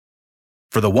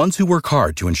For the ones who work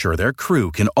hard to ensure their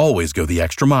crew can always go the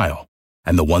extra mile,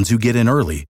 and the ones who get in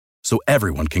early so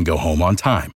everyone can go home on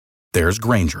time, there's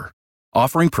Grainger,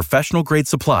 offering professional-grade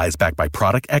supplies backed by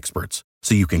product experts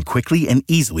so you can quickly and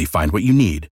easily find what you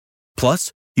need.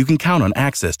 Plus, you can count on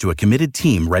access to a committed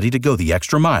team ready to go the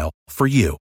extra mile for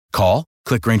you. Call,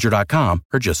 click Grainger.com,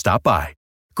 or just stop by.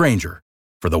 Grainger,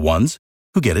 for the ones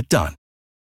who get it done.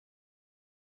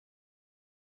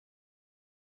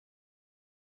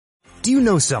 Do you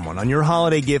know someone on your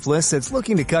holiday gift list that's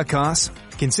looking to cut costs?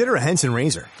 Consider a Henson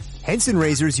razor. Henson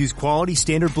razors use quality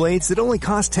standard blades that only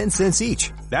cost 10 cents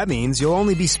each. That means you'll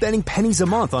only be spending pennies a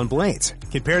month on blades.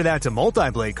 Compare that to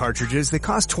multi-blade cartridges that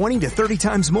cost 20 to 30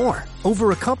 times more. Over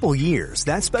a couple years,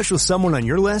 that special someone on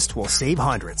your list will save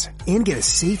hundreds and get a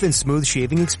safe and smooth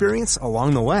shaving experience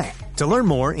along the way. To learn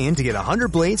more and to get 100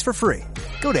 blades for free,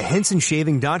 go to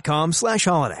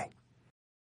hensonshaving.com/holiday.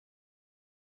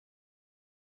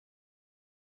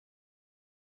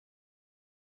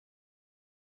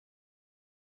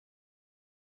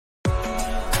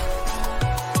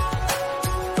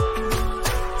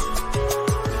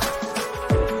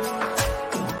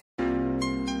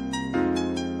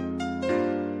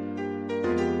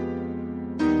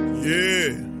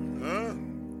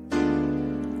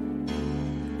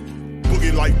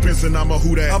 I'm a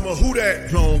who that. I'm a who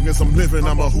that. Long as I'm living,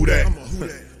 I'm a who that.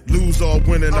 Lose or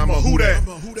winning, I'm a who that.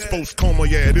 Sports coma,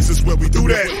 yeah, this is where we do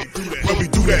that. Where we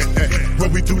do that. Where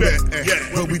we do that.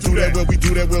 Where we do that. Where we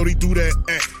do that. Where we do that.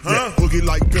 Boogie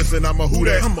like Benson, I'm a who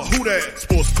that. I'm a who that.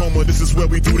 Sports coma, this is where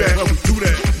we do that. Where we do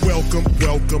that. Welcome,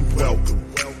 welcome, welcome.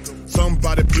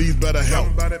 Somebody please better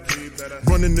help.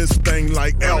 Running this thing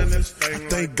like Elf. I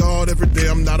thank God every day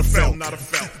I'm not a felt.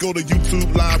 Go to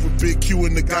YouTube Live with Big Q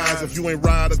and the guys. If you ain't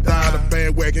ride or die, the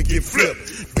bandwagon get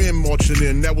flipped. Been marching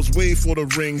in, that was way for the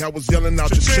ring. I was yelling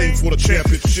out your shame for the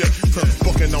championship.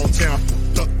 Bucking on Tampa,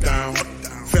 duck down.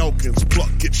 Falcons, pluck,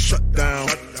 get shut down.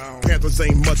 Panthers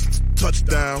ain't much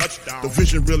touchdown. The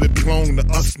vision really belong to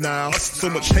us now. So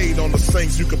much hate on the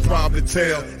Saints, you could probably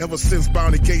tell. Ever since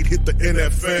Bounty Gate hit the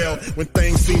NFL, when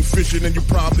things seem fishy, then you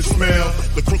probably smell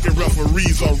the crooked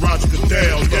referees or Roger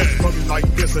Goodell. Yeah, probably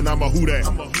like this, and I'm a who that.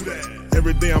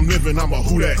 Every day I'm living, I'm a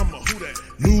who that.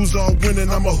 Lose or winning,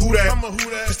 I'm a who that.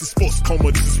 It's the sports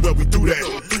coma, this is where we do that.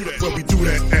 Where we do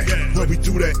that, where we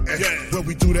do that, where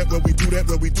we do that, where we do that,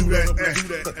 where we do that.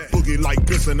 Boogie like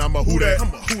Benson, I'm a who that.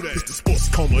 It's the sports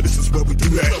coma, this is where we do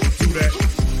that.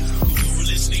 You're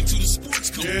listening to the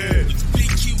Sports Coma with Big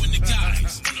Q and the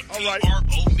guys on the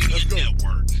PRO Media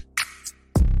Network.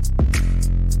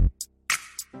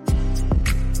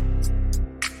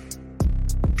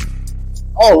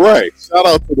 All right. Shout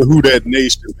out to the Who Dat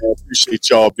Nation, man. Appreciate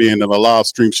y'all being in the live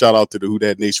stream. Shout out to the Who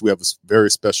Dat Nation. We have a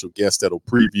very special guest that'll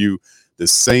preview the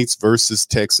Saints versus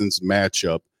Texans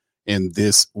matchup in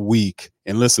this week.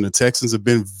 And listen, the Texans have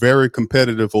been very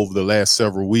competitive over the last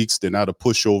several weeks. They're not a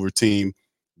pushover team.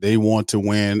 They want to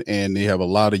win, and they have a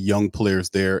lot of young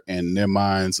players there, and their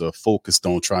minds are focused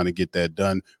on trying to get that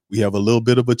done. We have a little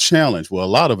bit of a challenge. Well, a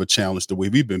lot of a challenge the way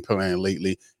we've been playing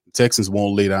lately. Texans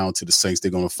won't lay down to the Saints.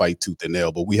 They're going to fight tooth and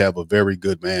nail. But we have a very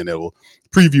good man that will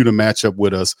preview the matchup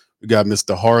with us. We got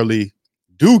Mr. Harley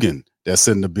Dugan that's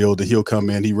in the building. He'll come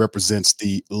in. He represents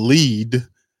the lead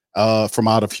from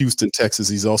out of Houston, Texas.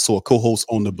 He's also a co-host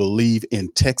on the Believe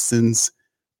in Texans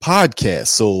podcast.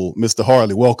 So, Mr.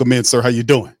 Harley, welcome in, sir. How you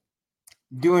doing?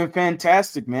 Doing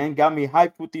fantastic, man. Got me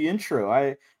hyped with the intro.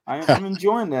 I'm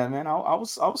enjoying that, man. I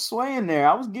was swaying there.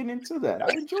 I was getting into that.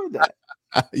 I enjoyed that.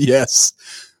 Yes.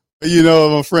 You know,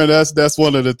 my friend, that's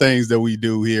one of the things that we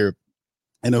do here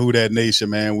in the Who Dat Nation,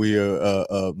 man. We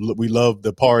love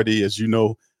the party, as you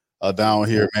know, down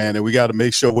here, man, and we got to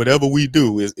make sure whatever we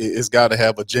do it's got to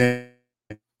have a jam.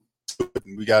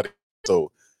 We got to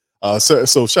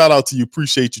so shout out to you.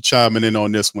 Appreciate you chiming in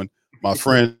on this one, my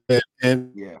friend.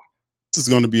 And yeah, this is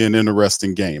going to be an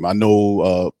interesting game. I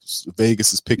know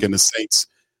Vegas is picking the Saints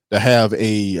to have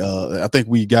I think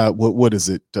we got what is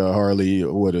it, Harley?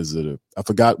 What is it? I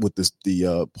forgot what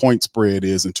the point spread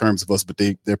is in terms of us, but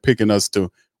they're picking us to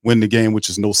win the game, which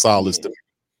is no solace to me,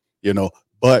 you know.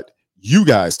 But you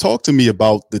guys, talk to me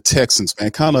about the Texans,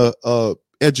 man. Kind of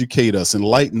educate us,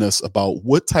 enlighten us about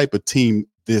what type of team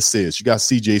this is. You got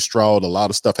C.J. Stroud. A lot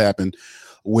of stuff happened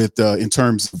with in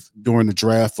terms of during the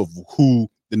draft of who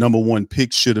the number one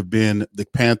pick should have been. The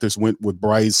Panthers went with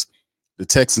Bryce. The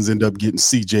Texans end up getting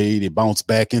CJ. They bounced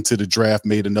back into the draft,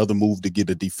 made another move to get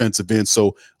a defensive end.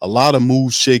 So a lot of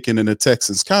moves shaking in the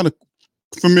Texans. Kind of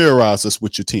familiarize us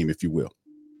with your team, if you will.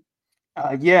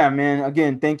 Yeah, man.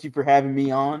 Again, thank you for having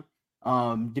me on.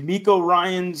 DeMeco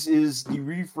Ryans is the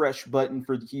refresh button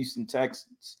for the Houston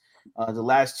Texans. The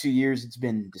last 2 years, it's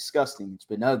been disgusting. It's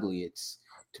been ugly. It's,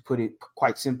 to put it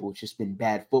quite simple, it's just been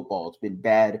bad football. It's been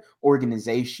bad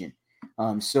organization.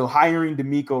 So hiring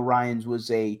D'Amico Ryans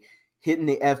was a hitting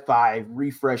the F5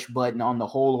 refresh button on the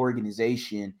whole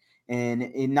organization. And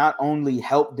it not only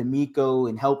helped D'Amico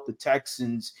and helped the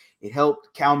Texans, it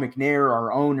helped Cal McNair,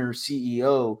 our owner,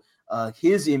 CEO.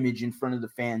 His image in front of the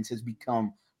fans has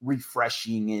become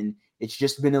refreshing, and it's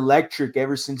just been electric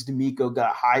ever since D'Amico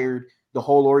got hired. The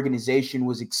whole organization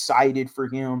was excited for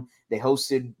him. They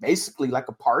hosted basically like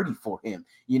a party for him,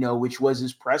 which was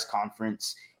his press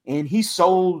conference. And he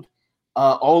sold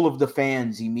all of the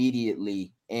fans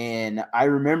immediately. And I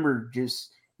remember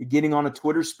just getting on a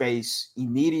Twitter space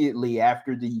immediately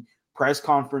after the press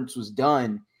conference was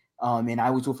done. And I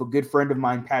was with a good friend of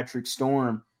mine, Patrick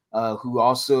Storm, who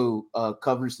also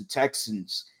covers the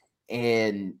Texans.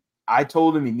 And I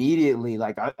told him immediately,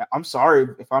 like, I'm sorry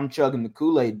if I'm chugging the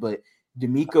Kool-Aid, but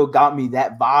D'Amico got me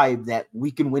that vibe that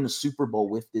we can win a Super Bowl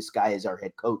with this guy as our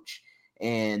head coach.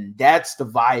 And that's the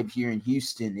vibe here in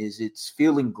Houston. It's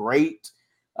feeling great.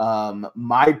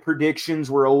 My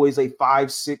predictions were always a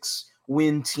 5-6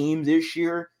 win team this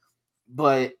year,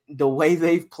 but the way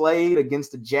they've played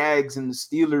against the Jags and the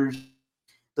Steelers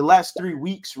the last 3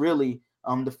 weeks, really,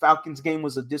 the Falcons game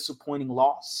was a disappointing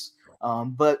loss.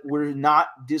 But we're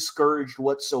not discouraged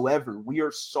whatsoever. We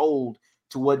are sold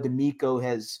to what D'Amico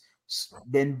has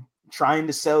been trying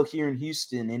to sell here in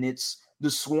Houston, and it's the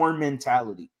swarm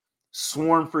mentality.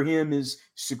 Swarm for him is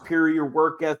superior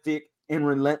work ethic and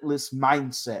relentless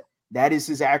mindset. That is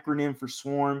his acronym for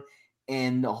swarm,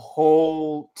 and the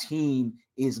whole team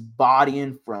is bought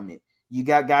in from it. You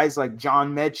got guys like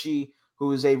John Mechie,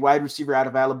 who is a wide receiver out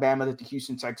of Alabama that the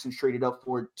Houston Texans traded up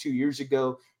for 2 years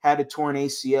ago, had a torn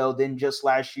ACL, then just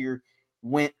last year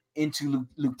went into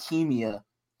leukemia.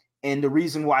 And the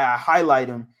reason why I highlight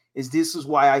him is this is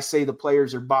why I say the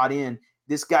players are bought in.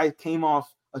 This guy came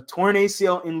off a torn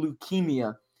ACL in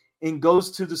leukemia and goes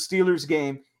to the Steelers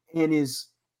game and is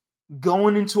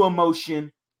going into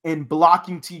emotion and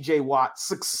blocking TJ Watt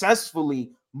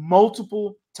successfully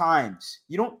multiple times.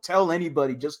 You don't tell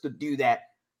anybody just to do that,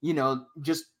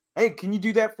 just, hey, can you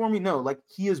do that for me? No, like,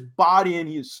 he is bought in,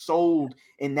 he is sold,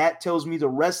 and that tells me the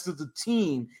rest of the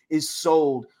team is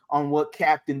sold on what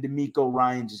Captain D'Amico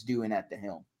Ryans is doing at the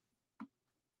helm.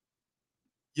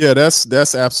 Yeah,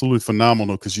 that's absolutely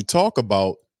phenomenal, because you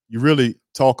really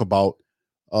talk about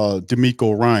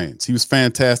D'Amico Ryans. He was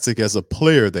fantastic as a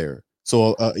player there.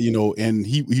 So and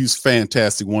he was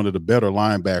fantastic, one of the better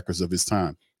linebackers of his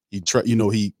time. He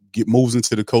moves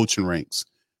into the coaching ranks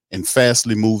and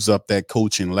fastly moves up that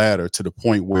coaching ladder to the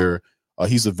point where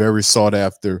he's a very sought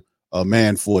after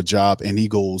man for a job, and he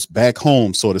goes back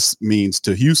home, sort of means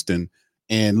to Houston.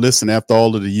 And listen, after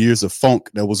all of the years of funk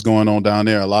that was going on down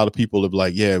there, a lot of people are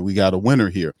like, yeah, we got a winner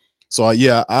here. So,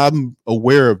 I'm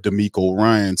aware of D'Amico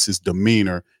Ryans, his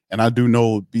demeanor. And I do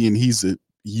know, being he's a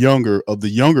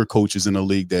younger coaches in the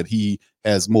league, that he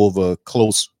has more of a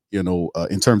close,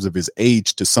 in terms of his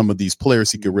age, to some of these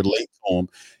players. He could relate to them.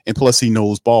 And plus, he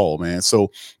knows ball, man. So,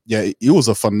 yeah, it was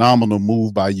a phenomenal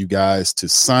move by you guys to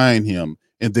sign him.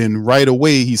 And then right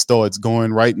away, he starts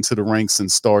going right into the ranks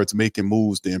and starts making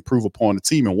moves to improve upon the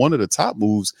team. And one of the top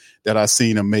moves that I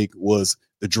seen him make was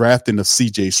the drafting of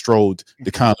C.J. Stroud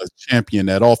to kind of champion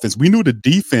that offense. We knew the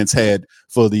defense had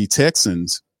for the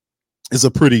Texans is a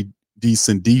pretty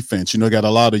decent defense. Got a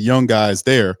lot of young guys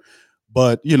there.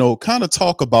 But, kind of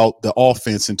talk about the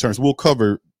offense in terms. We'll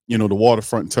cover, the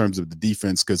waterfront in terms of the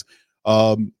defense, because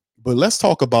but let's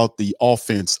talk about the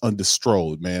offense under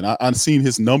Stroud, man. I've seen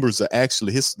his numbers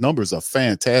are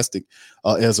fantastic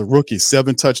as a rookie.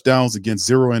 7 touchdowns against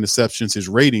 0 interceptions. His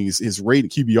rating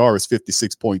QBR is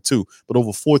 56.2, but over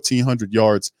 1,400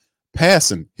 yards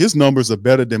passing. His numbers are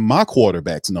better than my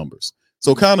quarterback's numbers.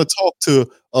 So kind of talk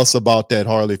to us about that,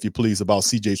 Harley, if you please, about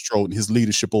C.J. Stroud and his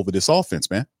leadership over this offense,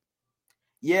 man.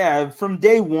 Yeah, from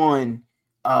day one,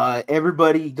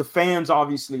 everybody, the fans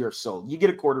obviously are sold. You get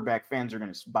a quarterback, fans are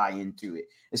going to buy into it,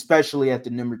 especially at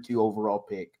the number 2 overall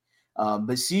pick. But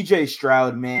CJ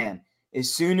Stroud, man,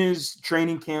 as soon as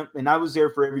training camp, and I was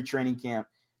there for every training camp,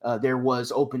 there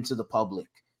was open to the public.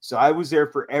 So I was there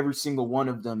for every single one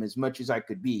of them as much as I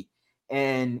could be.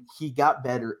 And he got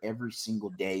better every single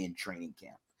day in training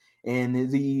camp. And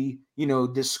the,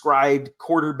 described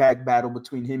quarterback battle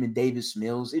between him and Davis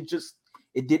Mills,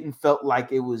 it didn't felt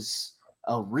like it was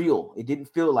real. It didn't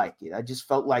feel like it. I just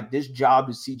felt like this job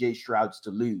is CJ Stroud's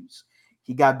to lose.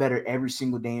 He got better every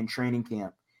single day in training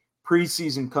camp.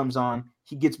 Preseason comes on.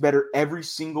 He gets better every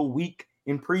single week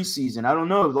in preseason. I don't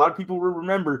know. A lot of people will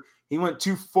remember he went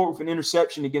 2 for 4 with an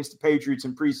interception against the Patriots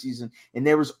in preseason, and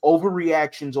there was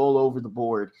overreactions all over the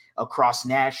board across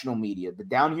national media. But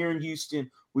down here in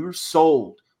Houston, we were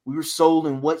sold. We were sold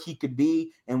in what he could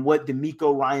be and what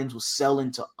DeMeco Ryans was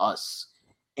selling to us.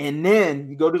 And then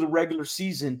you go to the regular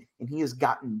season, and he has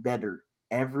gotten better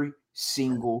every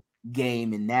single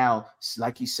game. And now,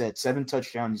 like you said, 7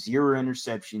 touchdowns, 0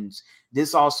 interceptions.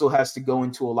 This also has to go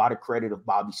into a lot of credit of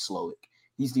Bobby Slowick.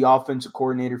 He's the offensive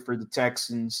coordinator for the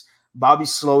Texans. Bobby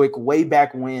Slowick, way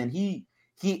back when, he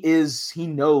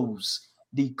knows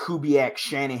the Kubiak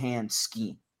Shanahan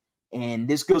scheme. And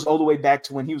this goes all the way back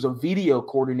to when he was a video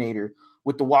coordinator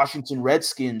with the Washington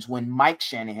Redskins when Mike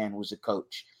Shanahan was a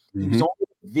coach. He was only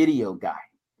a video guy.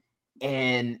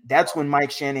 And that's when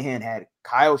Mike Shanahan had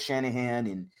Kyle Shanahan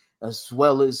and as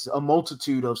well as a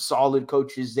multitude of solid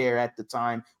coaches there at the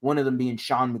time, one of them being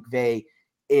Sean McVay.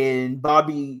 And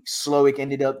Bobby Slowick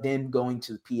ended up then going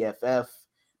to the PFF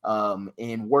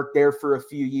and worked there for a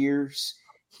few years.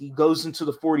 He goes into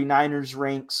the 49ers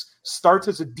ranks, starts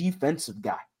as a defensive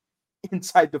guy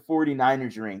inside the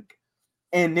 49ers rank,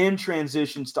 and then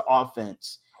transitions to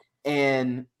offense.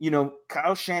 And,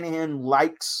 Kyle Shanahan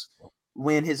likes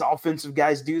when his offensive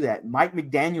guys do that. Mike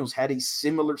McDaniels had a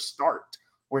similar start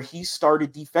where he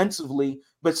started defensively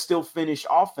but still finished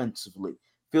offensively.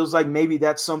 Feels like maybe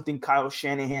that's something Kyle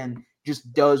Shanahan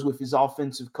just does with his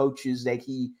offensive coaches that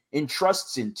he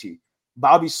entrusts into.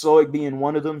 Bobby Slowick being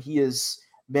one of them. He has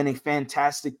been a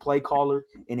fantastic play caller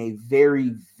and a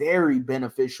very, very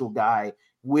beneficial guy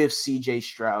with CJ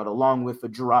Stroud, along with a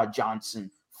Gerard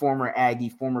Johnson, former Aggie,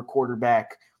 former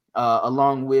quarterback,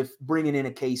 along with bringing in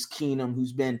a Case Keenum,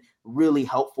 who's been really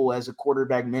helpful as a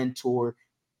quarterback mentor,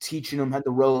 teaching him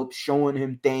the ropes, showing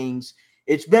him things.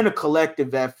 It's been a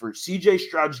collective effort. CJ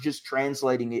Stroud's just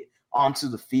translating it onto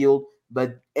the field,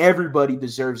 but everybody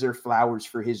deserves their flowers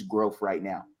for his growth right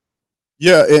now.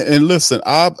 Yeah, and listen,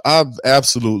 I've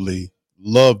absolutely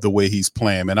loved the way he's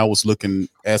playing, man. I was looking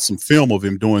at some film of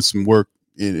him doing some work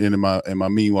in my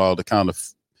meanwhile to kind of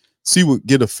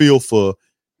get a feel for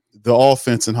the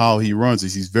offense and how he runs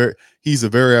it. He's a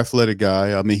very athletic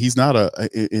guy. I mean, he's not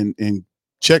in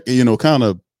check, kind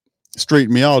of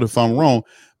straighten me out if I'm wrong,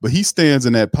 but he stands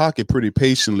in that pocket pretty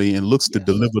patiently and looks to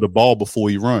deliver the ball before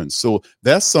he runs. So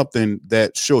that's something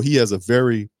that he has a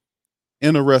very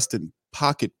interesting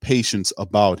pocket patience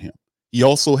about him. He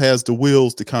also has the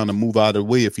wheels to kind of move out of the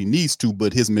way if he needs to,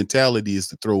 but his mentality is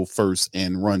to throw first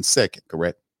and run second,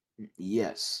 correct?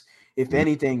 Yes. If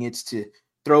anything, it's to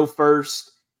throw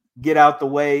first, get out the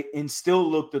way, and still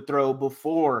look to throw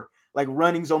before. Like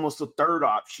running's almost a third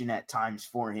option at times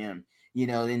for him,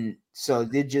 and so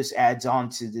it just adds on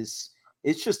to this.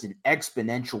 It's just an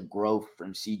exponential growth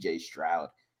from CJ Stroud.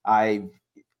 I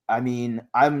mean,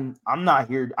 I'm not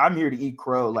here. I'm here to eat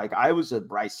crow. Like I was a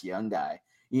Bryce Young guy,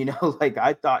 like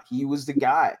I thought he was the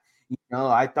guy,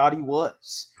 I thought he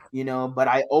was, but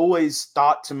I always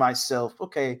thought to myself,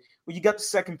 okay, well, you got the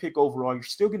second pick overall. You're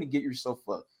still going to get yourself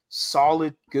a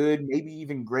solid, good, maybe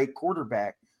even great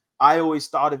quarterback. I always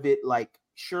thought of it like,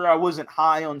 sure, I wasn't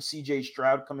high on CJ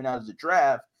Stroud coming out of the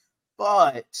draft,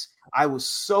 but I was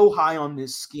so high on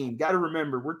this scheme. Got to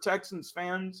remember, we're Texans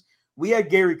fans. We had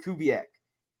Gary Kubiak,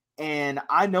 and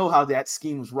I know how that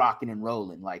scheme was rocking and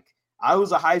rolling. Like, I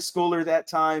was a high schooler that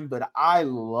time, but I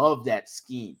love that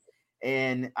scheme.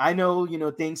 And I know,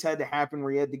 things had to happen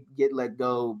where he had to get let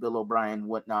go, Bill O'Brien,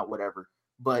 whatnot, whatever.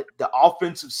 But the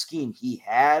offensive scheme he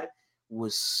had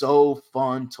was so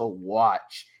fun to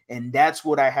watch. And that's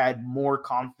what I had more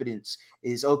confidence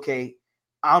is, okay,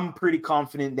 I'm pretty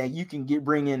confident that you can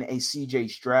bring in a CJ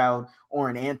Stroud or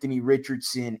an Anthony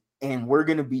Richardson, and we're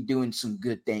going to be doing some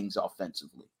good things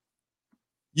offensively.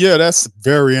 Yeah, that's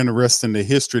very interesting. The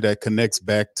history that connects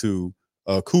back to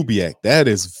Kubiak. That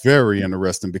is very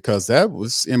interesting because that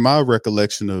was, in my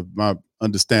recollection of my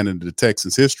understanding of the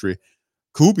Texans history,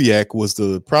 Kubiak was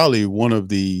probably one of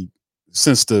the,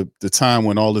 since the time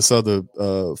when all this other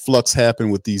flux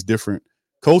happened with these different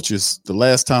coaches, the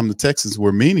last time the Texans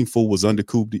were meaningful was under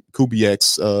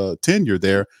Kubiak's tenure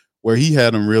there, where he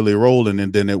had them really rolling,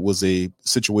 and then it was a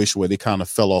situation where they kind of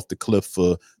fell off the cliff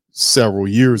for several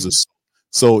years or so.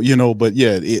 So, but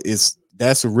yeah,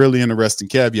 that's a really interesting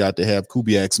caveat to have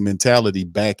Kubiak's mentality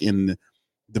back in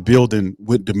the building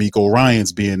with DeMeco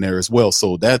Ryans being there as well.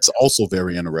 So that's also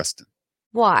very interesting.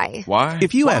 Why? Why?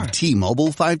 If you have T-Mobile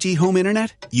 5G home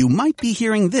internet, you might be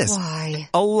hearing this Why?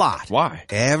 a lot. Why?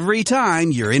 Every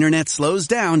time your internet slows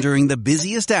down during the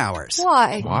busiest hours.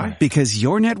 Why? Why? Because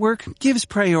your network gives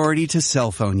priority to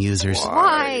cell phone users.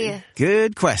 Why?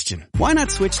 Good question. Why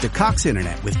not switch to Cox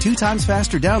Internet with 2 times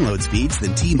faster download speeds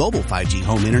than T-Mobile 5G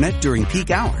home internet during peak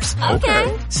hours?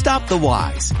 Okay. Stop the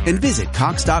whys and visit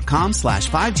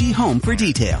cox.com/5G home for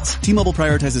details. T-Mobile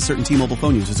prioritizes certain T-Mobile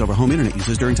phone users over home internet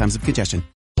users during times of congestion.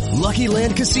 Lucky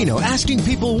Land Casino, asking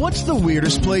people, what's the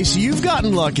weirdest place you've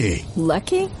gotten lucky?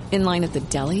 Lucky? In line at the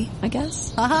deli, I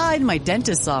guess? Aha, in my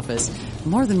dentist's office.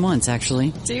 More than once,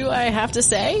 actually. Do I have to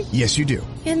say? Yes, you do.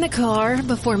 In the car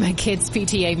before my kids'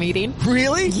 PTA meeting.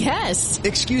 Really? Yes.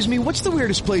 Excuse me, what's the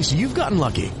weirdest place you've gotten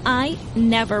lucky? I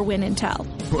never win and tell.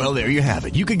 Well, there you have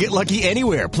it. You can get lucky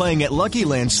anywhere, playing at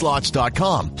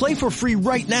LuckyLandSlots.com. Play for free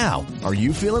right now. Are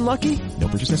you feeling lucky? No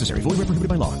purchase necessary. Void where prohibited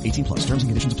by law. 18 plus. Terms and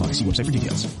conditions apply. See website for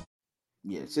details.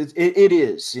 Yes, it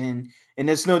is. And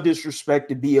it's no disrespect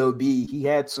to B.O.B.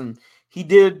 He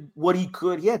did what he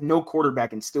could. He had no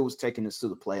quarterback and still was taking us to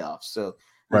the playoffs. So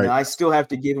Right. I still have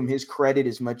to give him his credit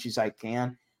as much as I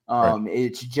can.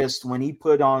 It's just when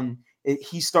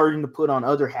he's starting to put on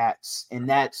other hats, and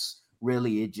that's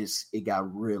really it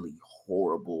got really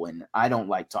horrible. And I don't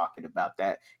like talking about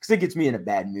that because it gets me in a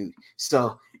bad mood.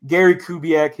 So Gary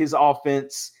Kubiak, his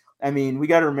offense, I mean, we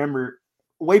got to remember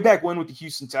way back when with the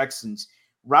Houston Texans,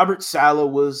 Robert Saleh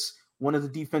was one of the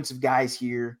defensive guys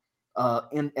here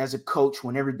and as a coach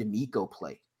whenever D'Amico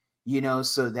played,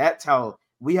 so that's how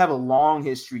we have a long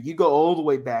history. You go all the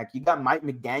way back. You got Mike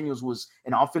McDaniels was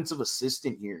an offensive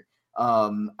assistant here.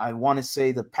 I want to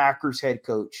say the Packers head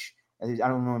coach. I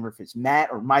don't remember if it's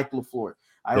Matt or Mike LaFleur.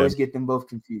 I always get them both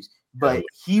confused. But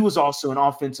he was also an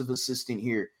offensive assistant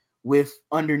here with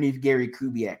underneath Gary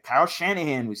Kubiak. Kyle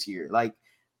Shanahan was here.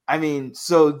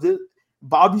 So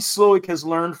Bobby Slowick has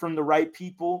learned from the right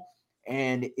people,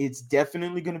 and it's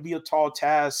definitely going to be a tall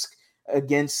task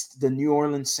against the New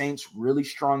Orleans Saints' really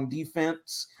strong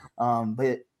defense.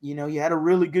 But you had a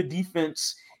really good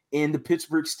defense in the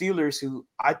Pittsburgh Steelers, who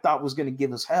I thought was going to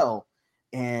give us hell.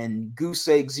 And goose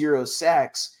egg 0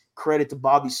 sacks, credit to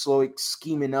Bobby Slowick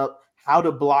scheming up how to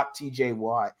block TJ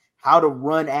Watt, how to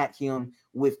run at him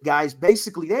with guys.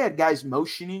 Basically, they had guys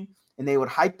motioning, and they would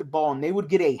hike the ball, and they would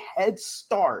get a head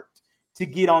start to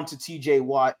get onto TJ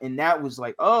Watt. And that was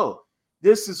like, oh,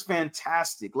 this is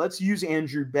fantastic. Let's use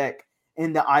Andrew Beck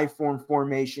in the I-form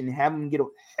formation and have him get a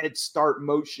head start,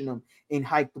 motion him, and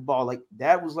hike the ball. Like,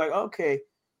 that was like, okay,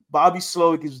 Bobby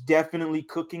Slowick is definitely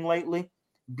cooking lately.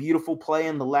 Beautiful play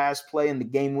in the last play in the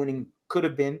game-winning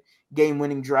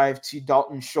drive to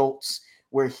Dalton Schultz,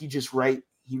 where he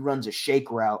runs a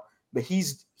shake route. But he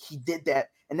did that.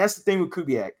 And that's the thing with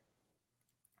Kubiak.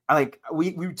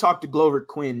 We talked to Glover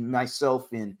Quinn,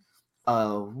 myself, and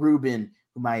Ruben,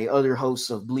 my other hosts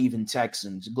of Believe in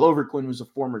Texans. Glover Quinn was a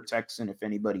former Texan, if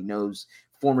anybody knows,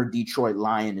 former Detroit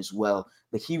Lion as well.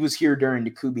 But he was here during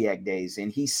the Kubiak days, and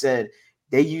he said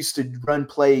they used to run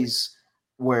plays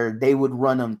where they would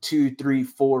run them 2, 3,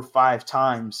 4, 5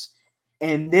 times,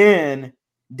 and then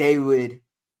they would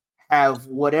have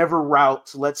whatever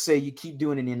route. Let's say you keep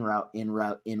doing an in route.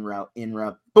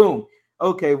 Boom.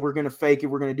 Okay, we're going to fake it.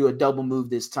 We're going to do a double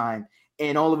move this time.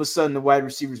 And all of a sudden, the wide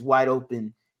receiver's wide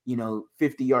open,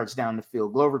 50 yards down the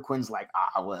field. Glover Quinn's like,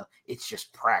 well, it's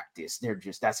just practice.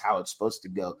 That's how it's supposed to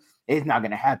go. It's not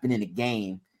going to happen in a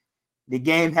game. The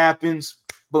game happens,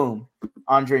 boom,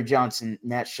 Andre Johnson,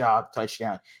 Matt Schaub,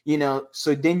 touchdown.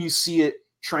 So then you see it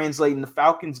translate in the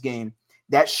Falcons game.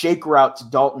 That shake route to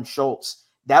Dalton Schultz,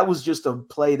 that was just a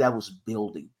play that was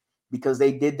building because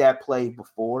they did that play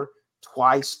before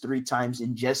twice, 3 times,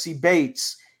 and Jesse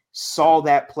Bates saw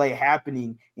that play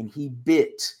happening, and he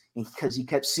bit, and because he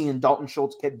kept seeing Dalton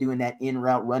Schultz kept doing that in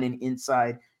route, running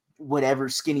inside, whatever,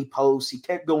 skinny post, he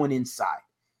kept going inside.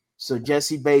 So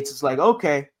Jesse Bates is like,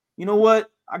 okay, you know what?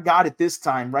 I got it this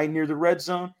time, right near the red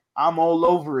zone. I'm all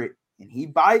over it. And he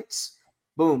bites.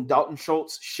 Boom, Dalton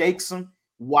Schultz shakes him,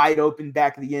 wide open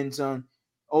back of the end zone,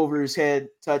 over his head,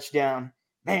 touchdown.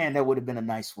 Man, that would have been a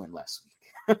nice win last week.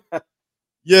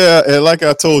 Yeah, and like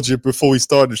I told you before we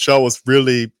started the show, I was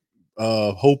really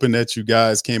hoping that you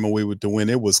guys came away with the win.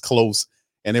 It was close,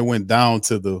 and it went down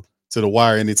to the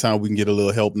wire. Anytime we can get a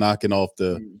little help knocking off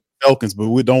the Falcons, but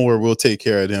don't worry, we'll take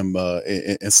care of them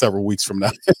in several weeks from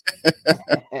now.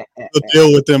 We'll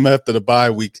deal with them after the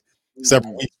bye week,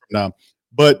 several weeks from now.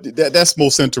 But that's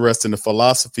most interesting, the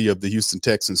philosophy of the Houston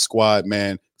Texans squad,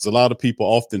 man. Because a lot of people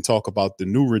often talk about the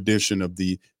new rendition of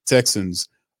the Texans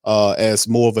as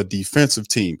more of a defensive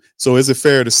team. So is it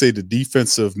fair to say the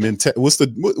defensive what's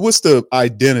the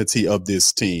identity of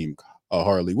this team?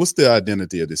 Harley, what's the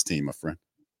identity of this team, my friend?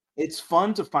 It's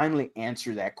fun to finally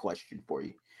answer that question for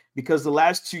you because the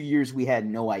last 2 years we had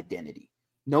no identity.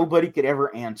 Nobody could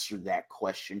ever answer that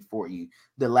question for you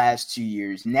the last 2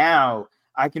 years. Now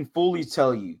I can fully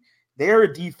tell you they're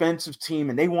a defensive team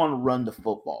and they want to run the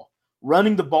football.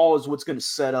 Running the ball is what's going to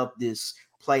set up this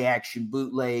play action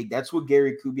bootleg. That's what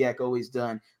Gary Kubiak always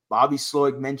done. Bobby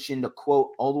Slowick mentioned a quote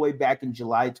all the way back in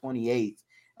July 28th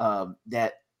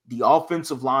that the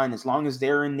offensive line, as long as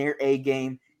they're in their A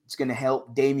game, it's going to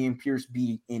help Dameon Pierce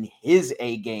be in his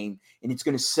A game, and it's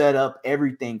going to set up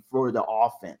everything for the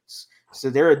offense. So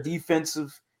they're a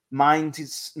defensive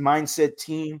mindset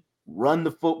team. Run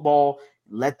the football,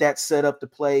 let that set up the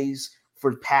plays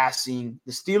for passing.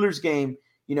 The Steelers game,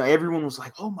 everyone was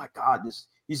like, oh my God,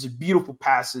 these are beautiful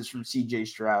passes from CJ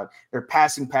Stroud. They're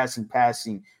passing.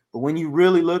 But when you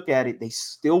really look at it, they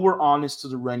still were honest to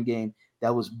the run game.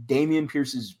 That was Dameon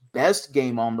Pierce's best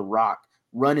game on the rock,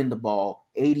 running the ball,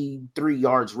 83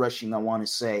 yards rushing, I want to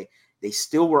say. They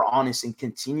still were honest and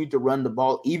continued to run the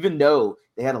ball, even though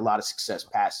they had a lot of success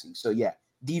passing. So, yeah,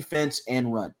 defense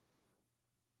and run.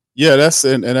 Yeah, that's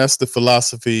the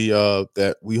philosophy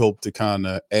that we hope to kind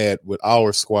of add with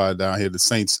our squad down here. The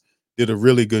Saints did a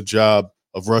really good job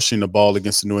of rushing the ball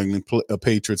against the New England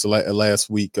Patriots last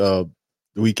week. The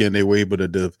weekend they were able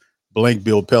to blank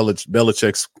Bill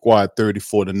Belichick's squad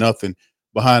 34-0.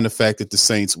 Behind the fact that the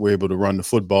Saints were able to run the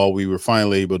football, we were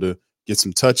finally able to get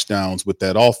some touchdowns with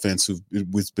that offense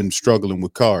who's been struggling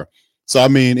with Carr. So, I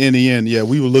mean, in the end, yeah,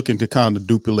 we were looking to kind of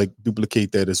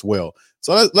duplicate that as well.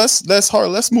 So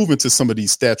let's move into some of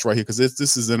these stats right here because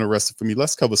this is interesting for me.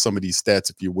 Let's cover some of these stats,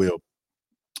 if you will,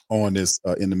 on this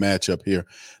in the matchup here.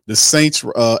 The Saints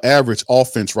average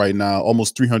offense right now,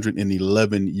 almost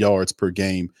 311 yards per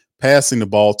game. Passing the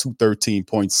ball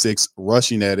 213.6,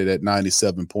 rushing at it at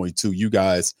 97.2. You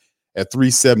guys at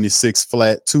 376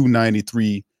 flat,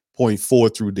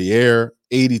 293.4 through the air,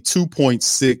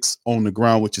 82.6 on the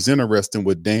ground, which is interesting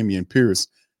with Dameon Pierce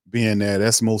being there.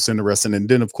 That's most interesting. And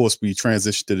then, of course, we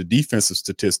transition to the defensive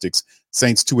statistics.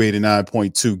 Saints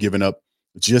 289.2, giving up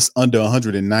just under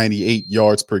 198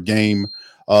 yards per game.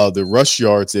 The rush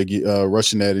yards, they're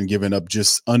rushing at and giving up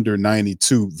just under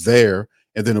 92 there.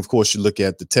 And then, of course, you look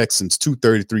at the Texans,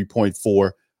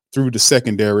 233.4 through the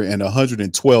secondary and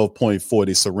 112.4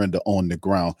 they surrender on the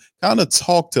ground. Kind of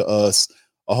talk to us,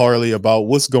 Harley, about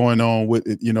what's going on with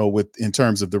in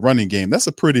terms of the running game. That's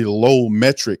a pretty low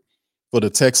metric for the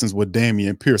Texans with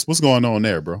Dameon Pierce. What's going on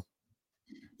there, bro?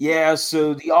 Yeah,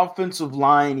 so the offensive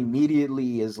line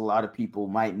immediately, as a lot of people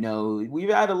might know, we've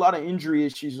had a lot of injury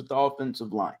issues with the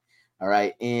offensive line. All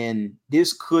right. And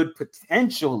this could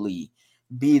potentially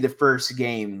be the first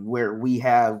game where we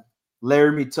have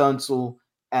Laramie Tunsil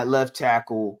at left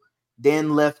tackle,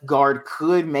 then left guard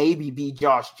could maybe be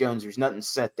Josh Jones. There's nothing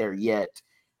set there yet.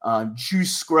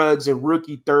 Juice Scruggs, a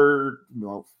rookie later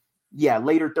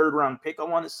third round pick, I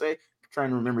want to say. I'm trying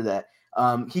to remember that.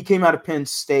 He came out of Penn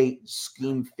State,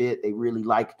 scheme fit. They really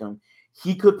liked him.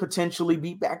 He could potentially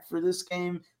be back for this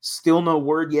game. Still no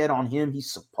word yet on him. He's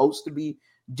supposed to be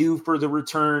due for the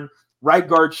return. Right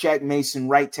guard, Shaq Mason.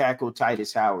 Right tackle,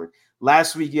 Titus Howard.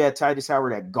 Last week, you had Titus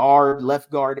Howard at guard, left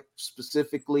guard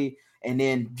specifically, and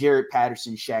then Jared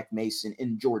Patterson, Shaq Mason,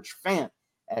 and George Fant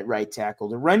at right tackle.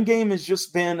 The run game has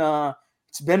just been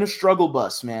it's been a struggle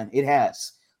bus, man. It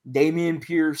has. Dameon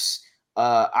Pierce,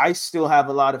 I still have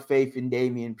a lot of faith in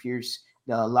Dameon Pierce.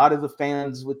 A lot of the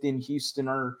fans within Houston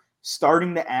are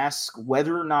starting to ask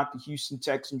whether or not the Houston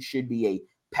Texans should be a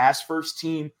pass-first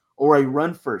team or a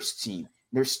run-first team.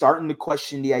 They're starting to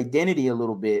question the identity a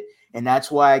little bit, and that's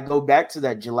why I go back to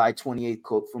that July 28th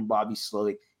quote from Bobby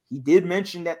Slowick. He did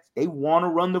mention that they want to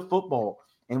run the football,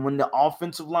 and when the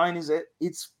offensive line is at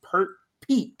its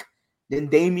peak, then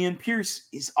Dameon Pierce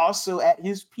is also at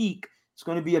his peak. It's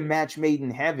going to be a match made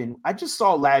in heaven. I just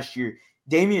saw last year,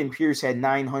 Dameon Pierce had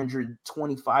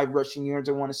 925 rushing yards,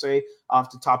 I want to say,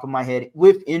 off the top of my head,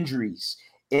 with injuries,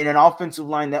 in an offensive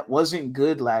line that wasn't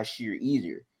good last year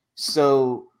either.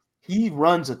 So he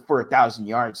runs for 1,000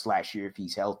 yards last year if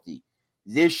he's healthy.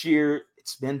 This year,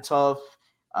 it's been tough.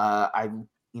 I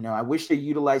wish they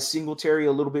utilized Singletary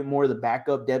a little bit more. The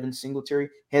backup, Devin Singletary,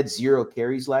 had 0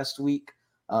 carries last week.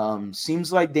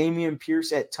 Seems like Dameon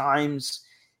Pierce at times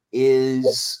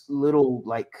is little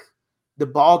like the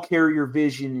ball carrier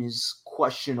vision is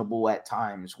questionable at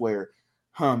times where,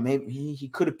 maybe he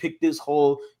could have picked this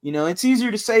hole. It's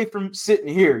easier to say from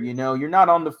sitting here, you're not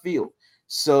on the field.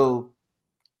 So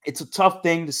it's a tough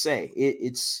thing to say.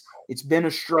 It's been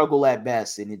a struggle at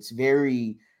best, and it's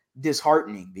very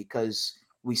disheartening because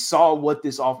we saw what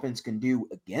this offense can do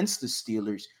against the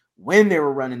Steelers when they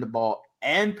were running the ball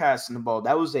and passing the ball.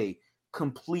 That was a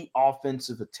complete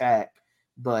offensive attack,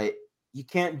 but you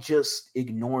can't just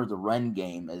ignore the run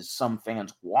game as some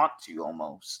fans want to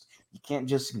almost. You can't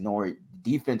just ignore it.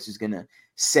 The defense is going to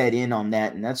set in on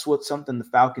that, and that's something the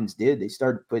Falcons did. They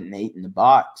started putting 8 in the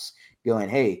box, going,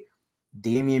 hey,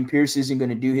 Dameon Pierce isn't going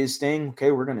to do his thing.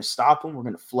 Okay, we're going to stop him. We're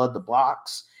going to flood the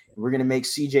blocks. We're going to make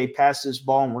CJ pass this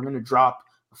ball, and we're going to drop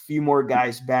a few more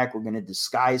guys back. We're going to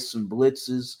disguise some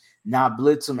blitzes, not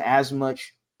blitz them as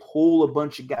much, pull a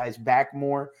bunch of guys back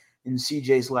more. And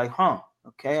CJ's like,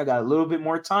 okay, I got a little bit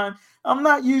more time. I'm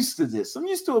not used to this. I'm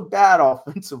used to a bad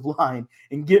offensive line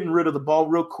and getting rid of the ball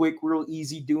real quick, real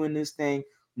easy, doing this thing.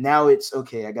 Now it's,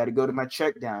 okay, I got to go to my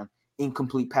check down.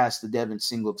 Incomplete pass to Devin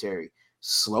Singletary.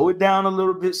 Slow it down a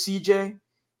little bit, CJ.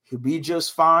 He'll be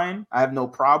just fine. I have no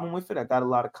problem with it. I got a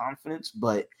lot of confidence,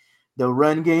 but the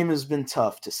run game has been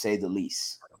tough, to say the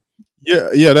least.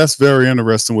 Yeah, that's very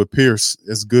interesting with Pierce.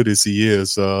 As good as he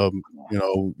is,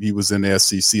 he was in the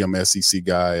SEC. I'm an SEC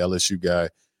guy, LSU guy,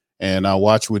 and I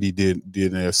watched what he did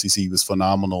in the SEC. He was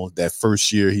phenomenal. That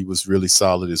first year, he was really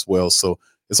solid as well. So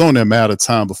it's only a matter of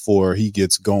time before he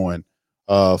gets going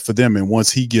for them. And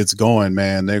once he gets going,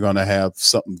 man, they're going to have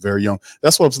something very young.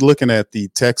 That's what I was looking at the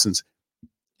Texans.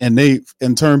 And they,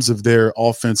 in terms of their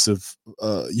offensive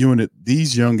unit,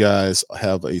 these young guys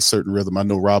have a certain rhythm. I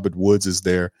know Robert Woods is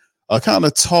there. Kind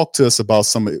of talk to us about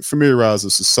familiarize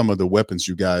us with some of the weapons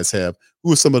you guys have.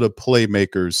 Who are some of the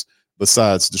playmakers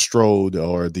besides the Strode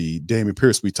or the Dameon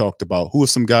Pierce we talked about? Who are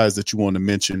some guys that you want to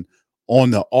mention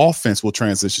on the offense? We'll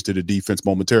transition to the defense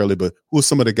momentarily, but who are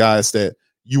some of the guys that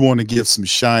you want to give some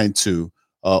shine to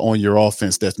on your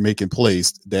offense that's making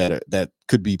plays that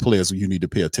could be players you need to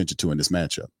pay attention to in this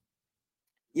matchup?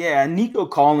 Yeah, Nico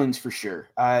Collins for sure.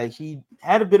 He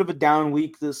had a bit of a down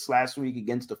week this last week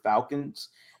against the Falcons,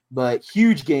 but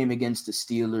huge game against the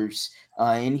Steelers.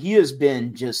 And he has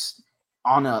been just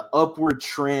on an upward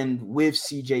trend with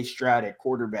CJ Stroud at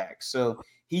quarterback. So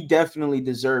he definitely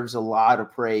deserves a lot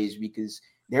of praise, because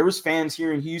there was fans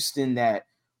here in Houston that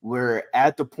were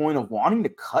at the point of wanting to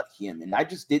cut him, and I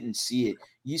just didn't see it.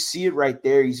 You see it right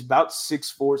there. He's about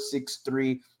 6'4",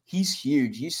 6'3". He's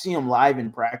huge. You see him live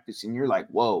in practice, and you're like,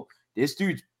 whoa, this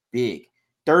dude's big.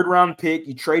 3rd-round pick,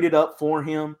 you traded up for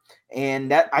him, and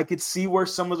that I could see where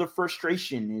some of the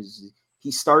frustration is.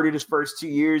 He started his first 2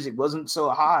 years. It wasn't so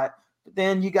hot, but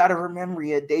then you got to remember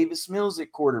he had Davis Mills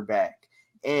at quarterback.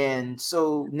 And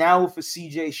so now with a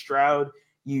CJ Stroud,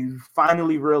 you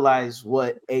finally realize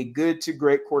what a good to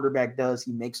great quarterback does.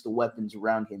 He makes the weapons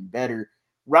around him better.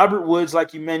 Robert Woods,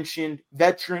 like you mentioned,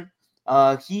 veteran.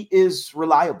 He is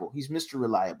reliable. He's Mr.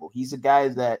 Reliable. He's a guy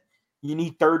that you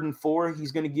need 3rd and 4.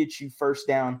 He's going to get you first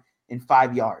down in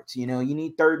 5 yards. You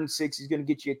need 3rd and 6. He's going to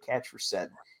get you a catch for 7.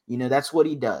 That's what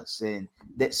he does. And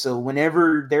so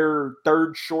whenever they're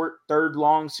 3rd short, 3rd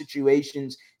long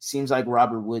situations, seems like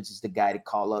Robert Woods is the guy to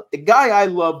call up. The guy I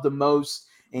love the most,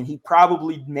 and he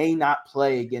probably may not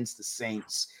play against the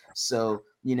Saints. So,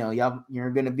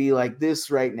 you're going to be like this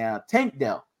right now. Tank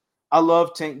Dell. I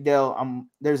love Tank Dell.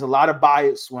 There's a lot of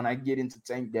bias when I get into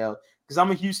Tank Dell because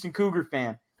I'm a Houston Cougar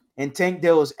fan, and Tank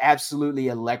Dell is absolutely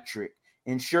electric.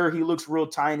 And sure, he looks real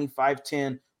tiny,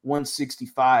 5'10",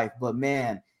 165, but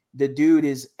man, the dude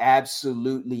is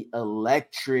absolutely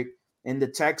electric, and the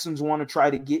Texans want to try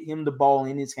to get him the ball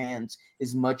in his hands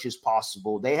as much as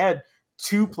possible. They had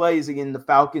 2 plays in the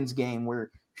Falcons game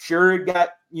where sure it got,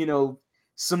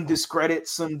 some discredit,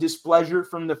 some displeasure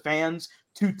from the fans,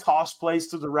 2 toss plays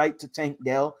to the right to Tank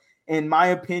Dell. In my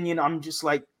opinion, I'm just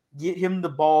like, get him the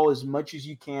ball as much as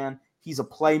you can. He's a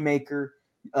playmaker.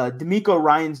 D'Amico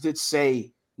Ryans did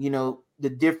say, the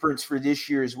difference for this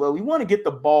year as well. We want to get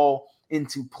the ball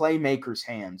into playmakers'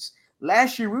 hands.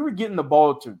 Last year, we were getting the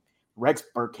ball to Rex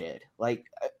Burkhead.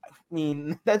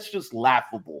 That's just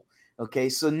laughable. Okay,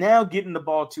 so now getting the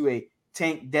ball to a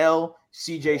Tank Dell,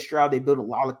 CJ Stroud, they built a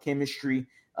lot of chemistry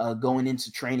going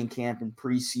into training camp and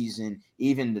preseason,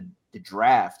 even the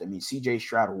draft. CJ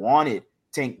Stroud wanted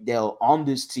Tank Dell on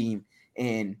this team,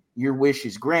 and your wish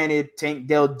is granted. Tank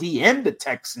Dell DM'd the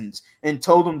Texans and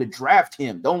told them to draft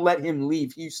him. Don't let him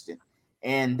leave Houston.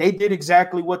 And they did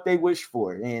exactly what they wished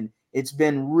for. And it's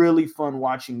been really fun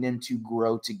watching them 2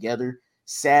 grow together.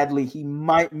 Sadly, he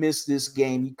might miss this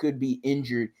game. He could be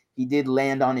injured. He did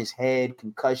land on his head,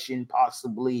 concussion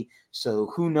possibly. So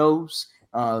who knows?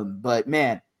 But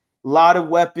man, a lot of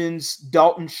weapons.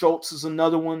 Dalton Schultz is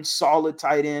another one, solid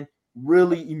tight end.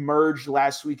 Really emerged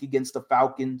last week against the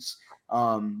Falcons.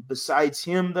 Besides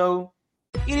him, though.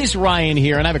 It is Ryan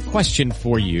here, and I have a question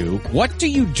for you. What do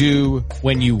you do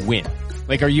when you win?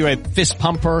 Like, are you a fist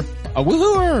pumper, a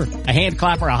woohooer, a hand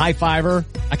clapper, a high fiver?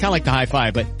 I kind of like the high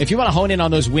five, but if you want to hone in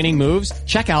on those winning moves,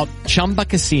 check out Chumba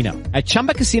Casino. At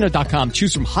ChumbaCasino.com,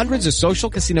 choose from hundreds of social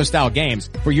casino style games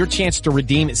for your chance to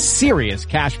redeem serious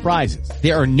cash prizes.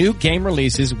 There are new game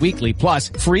releases weekly, plus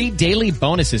free daily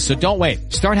bonuses. So don't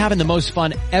wait. Start having the most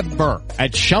fun ever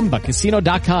at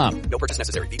ChumbaCasino.com. No purchase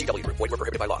necessary. VGW Group. Void where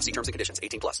prohibited by law. See terms and conditions.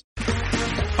 18+.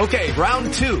 Okay,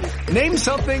 round two. Name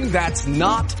something that's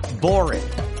not boring.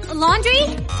 A laundry?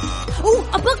 Ooh,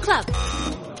 a book club.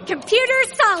 Computer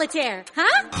solitaire,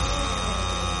 huh?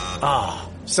 Ah,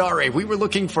 sorry, we were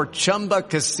looking for Chumba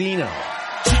Casino.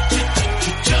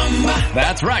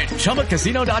 That's right,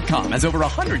 ChumbaCasino.com has over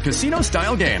 100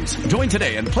 casino-style games. Join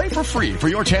today and play for free for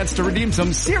your chance to redeem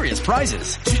some serious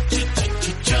prizes.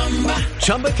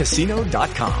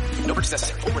 ChumbaCasino.com. No purchase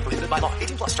necessary. Void where prohibited by law.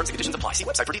 18+. Terms and conditions apply. See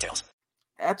website for details.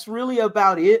 That's really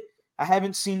about it. I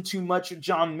haven't seen too much of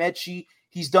John Mechie.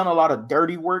 He's done a lot of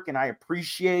dirty work, and I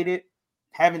appreciate it.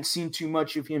 Haven't seen too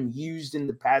much of him used in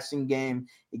the passing game.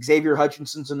 Xavier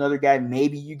Hutchinson's another guy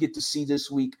maybe you get to see this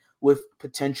week with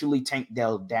potentially Tank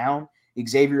Dell down.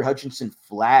 Xavier Hutchinson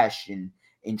flashed in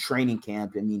training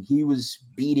camp. I mean, he was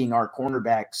beating our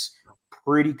cornerbacks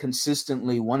pretty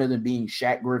consistently, one of them being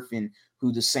Shaq Griffin,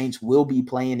 who the Saints will be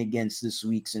playing against this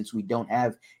week since we don't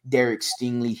have Derek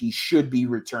Stingley. He should be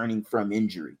returning from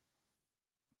injury.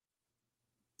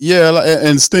 Yeah,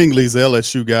 and Stingley's the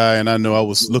LSU guy, and I know I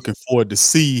was looking forward to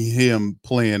see him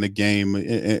playing a game,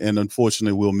 and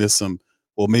unfortunately we'll miss him,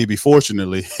 or maybe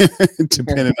fortunately,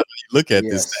 depending on how you look at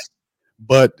this thing.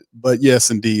 But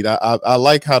yes, indeed, I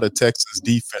like how the Texans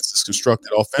defense is constructed.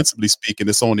 Offensively speaking,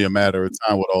 it's only a matter of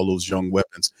time with all those young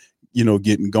weapons,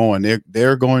 getting going.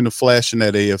 They're going to flash in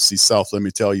that AFC South. Let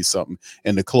me tell you something.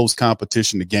 And the close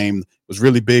competition, the game was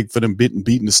really big for them beating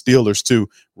the Steelers too,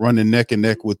 running neck and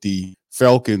neck with the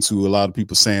Falcons, who a lot of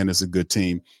people saying is a good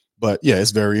team. But yeah,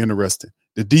 it's very interesting.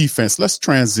 The defense, let's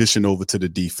transition over to the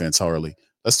defense, Harley.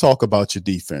 Let's talk about your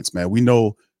defense, man. We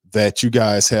know that you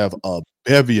guys have a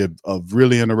bevy of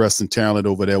really interesting talent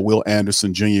over there. Will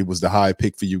Anderson Jr. was the high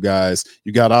pick for you guys.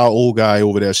 You got our old guy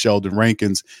over there, Sheldon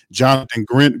Rankins. Jonathan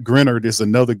Grinnard is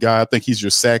another guy. I think he's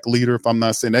your sack leader, if I'm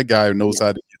not saying. That guy knows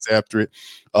how to get after it.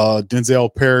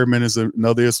 Denzel Perryman is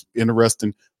another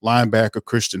interesting linebacker.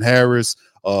 Christian Harris.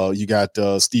 You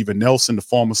got Steven Nelson, the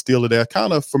former Steeler there.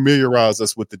 Kind of familiarize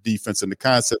us with the defense and the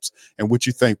concepts and what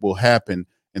you think will happen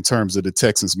in terms of the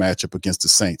Texans matchup against the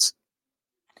Saints.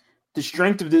 The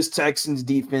strength of this Texans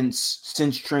defense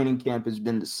since training camp has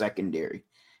been the secondary.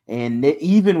 And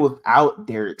even without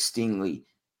Derek Stingley,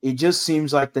 it just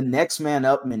seems like the next man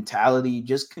up mentality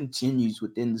just continues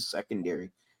within the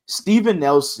secondary. Steven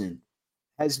Nelson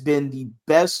has been the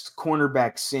best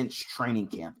cornerback since training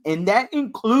camp, and that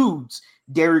includes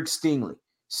Derek Stingley.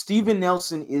 Steven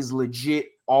Nelson is legit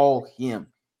all him.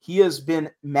 He has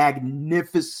been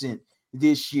magnificent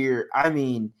this year. I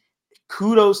mean,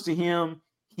 kudos to him.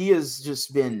 He has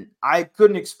just been, I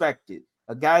couldn't expect it.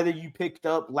 A guy that you picked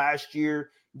up last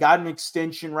year, got an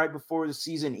extension right before the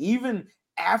season, even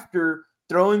after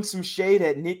throwing some shade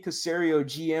at Nick Caserio,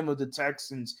 GM of the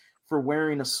Texans, for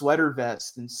wearing a sweater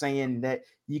vest and saying that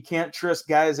you can't trust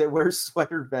guys that wear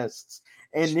sweater vests.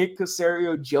 And Nick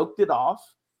Caserio joked it off.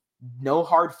 No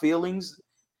hard feelings.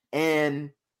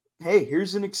 And hey,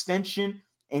 here's an extension,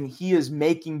 and he is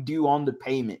making due on the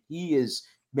payment. He has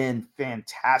been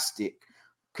fantastic.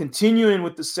 Continuing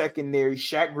with the secondary,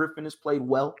 Shaq Griffin has played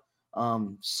well,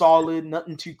 solid,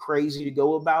 nothing too crazy to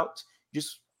go about,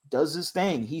 just does his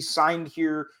thing. He signed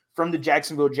here from the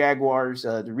Jacksonville Jaguars.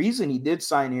 The reason he did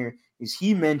sign here is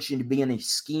he mentioned being a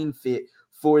scheme fit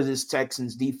for this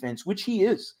Texans defense, which he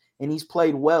is, and he's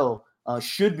played well,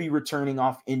 should be returning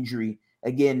off injury.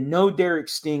 Again, no Derek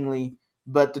Stingley,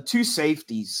 but the two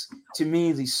safeties, to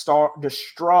me, the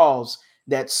straws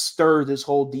that stir this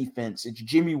whole defense. It's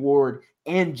Jimmy Ward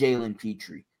and Jalen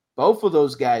Petrie. Both of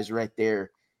those guys right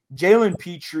there. Jalen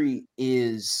Petrie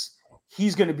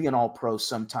he's going to be an all-pro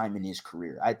sometime in his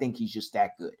career. I think he's just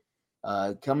that good.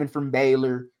 Coming from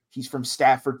Baylor, he's from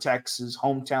Stafford, Texas,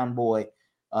 hometown boy.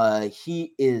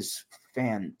 He is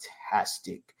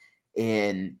fantastic.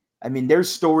 And, I mean, there's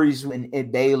stories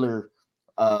at Baylor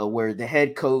where the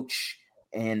head coach,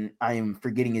 and I am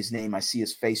forgetting his name, I see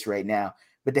his face right now,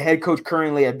 but the head coach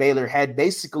currently at Baylor had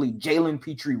basically Jalen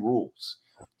Petrie rules.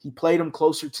 He played him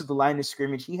closer to the line of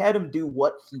scrimmage. He had him do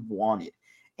what he wanted,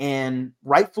 and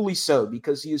rightfully so,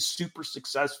 because he is super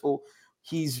successful.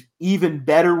 He's even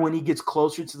better when he gets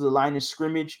closer to the line of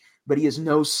scrimmage, but he is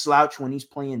no slouch when he's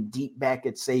playing deep back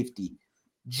at safety.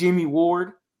 Jimmy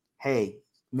Ward, hey,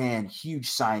 man, huge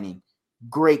signing.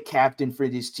 great captain for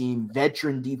this team,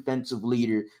 veteran defensive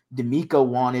leader. DeMeco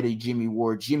wanted a Jimmy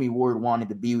Ward. Jimmy Ward wanted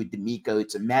to be with DeMeco.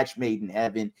 It's a match made in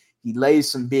heaven. He lays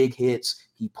some big hits.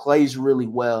 He plays really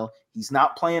well. He's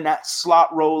not playing that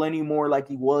slot role anymore like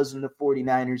he was in the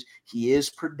 49ers. He is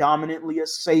predominantly a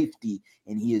safety,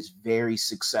 and he is very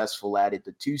successful at it.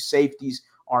 The two safeties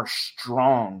are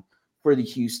strong for the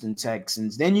Houston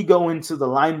Texans. Then you go into the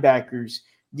linebackers.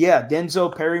 Yeah,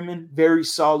 Denzel Perryman, very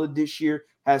solid this year,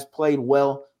 has played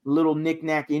well. Little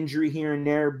knick-knack injury here and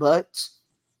there, but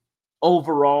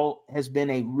overall has been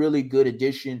a really good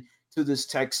addition to this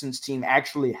Texans team,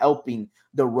 actually helping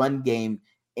the run game.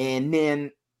 And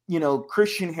then,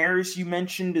 Christian Harris you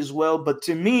mentioned as well. But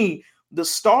to me, the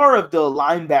star of the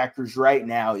linebackers right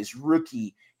now is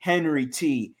rookie Henry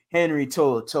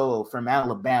To'oTo'o from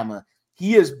Alabama.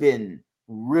 He has been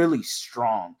really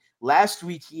strong. Last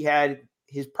week he had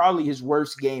probably his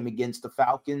worst game against the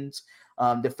Falcons.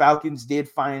 The Falcons did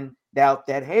find out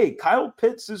that, hey, Kyle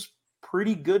Pitts is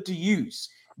pretty good to use.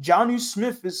 Jonnu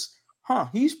Smith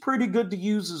he's pretty good to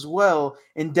use as well.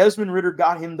 And Desmond Ridder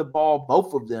got him the ball,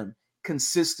 both of them,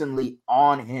 consistently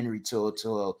on Henry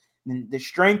To'oTo'o. And the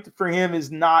strength for him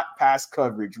is not pass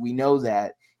coverage. We know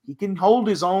that. He can hold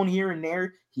his own here and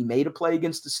there. He made a play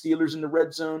against the Steelers in the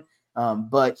red zone,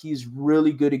 but he's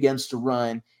really good against the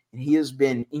run. And he has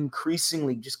been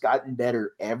increasingly just gotten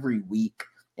better every week.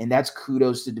 And that's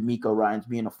kudos to DeMeco Ryans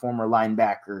being a former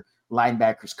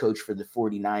linebackers coach for the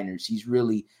 49ers. He's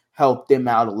really helped them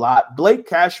out a lot. Blake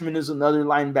Cashman is another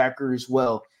linebacker as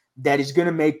well that is going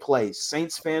to make plays.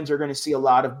 Saints fans are going to see a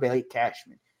lot of Blake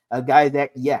Cashman, a guy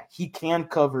that, he can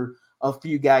cover a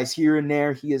few guys here and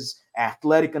there. He is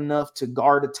athletic enough to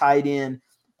guard a tight end,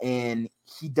 and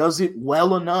he does it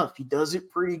well enough. He does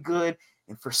it pretty good.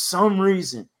 And for some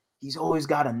reason, he's always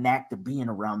got a knack to being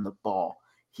around the ball.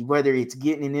 Whether it's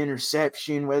getting an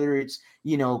interception, whether it's,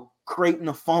 creating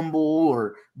a fumble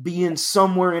or being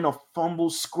somewhere in a fumble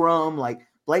scrum, like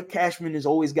Blake Cashman has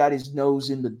always got his nose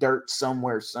in the dirt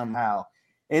somewhere, somehow.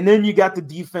 And then you got the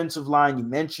defensive line. You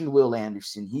mentioned Will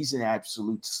Anderson. He's an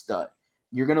absolute stud.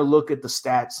 You're going to look at the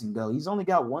stats and go, he's only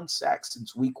got 1 sack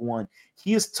since week 1.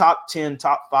 He is top 10,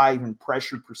 top 5 in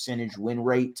pressure percentage win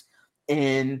rate.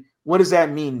 And what does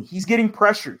that mean? He's getting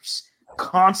pressures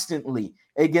constantly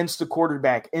against the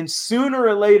quarterback. And sooner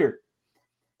or later,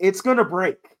 it's going to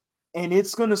break. And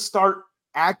it's going to start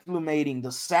acclimating.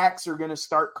 The sacks are going to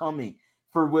start coming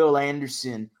for Will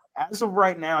Anderson. As of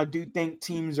right now, I do think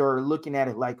teams are looking at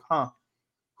it like,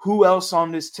 who else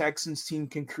on this Texans team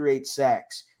can create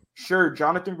sacks? Sure,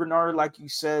 Jonathan Bernard, like you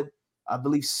said, I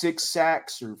believe 6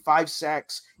 sacks or 5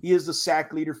 sacks. He is the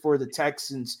sack leader for the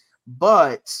Texans.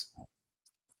 But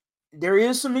there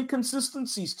is some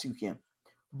inconsistencies to him.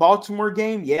 Baltimore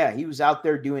game, he was out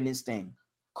there doing his thing.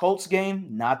 Colts game,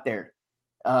 not there.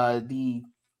 The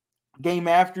game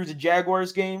after the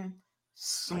Jaguars game,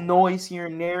 some noise here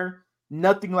and there,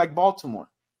 nothing like Baltimore.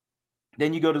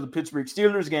 Then you go to the Pittsburgh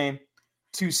Steelers game,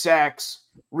 2 sacks,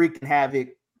 wreaking havoc.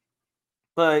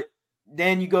 But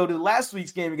then you go to last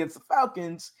week's game against the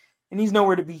Falcons, and he's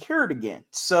nowhere to be heard again.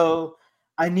 So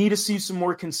I need to see some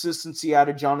more consistency out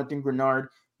of Jonathan Bernard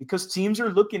because teams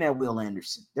are looking at Will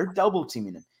Anderson. They're double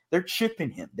teaming him. They're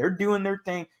chipping him. They're doing their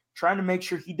thing, trying to make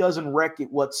sure he doesn't wreck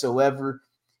it whatsoever.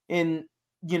 And,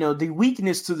 the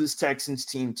weakness to this Texans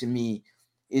team to me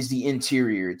is the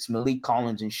interior. It's Malik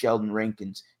Collins and Sheldon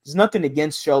Rankins. There's nothing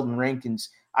against Sheldon Rankins.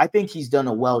 I think he's done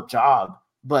a well job,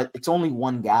 but it's only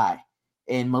one guy.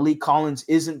 And Malik Collins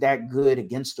isn't that good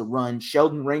against the run.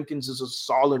 Sheldon Rankins is a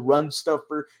solid run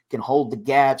stuffer, can hold the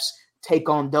gaps, take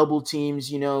on double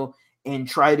teams, and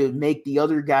try to make the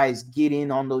other guys get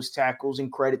in on those tackles,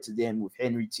 and credit to them with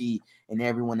Henry T and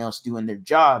everyone else doing their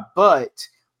job. But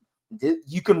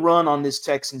you can run on this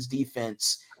Texans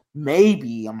defense.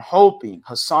 Maybe, I'm hoping,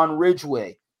 Hassan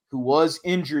Ridgeway, who was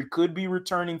injured, could be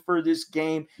returning for this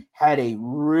game, had a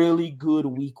really good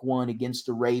week 1 against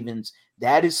the Ravens.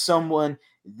 That is someone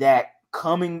that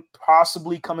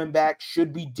possibly coming back,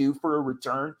 should be due for a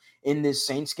return in this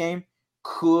Saints game,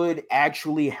 could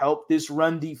actually help this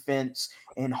run defense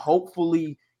and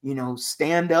hopefully,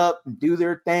 stand up and do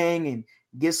their thing and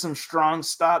get some strong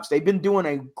stops. They've been doing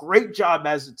a great job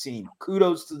as a team.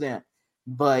 Kudos to them.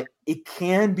 But it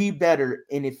can be better.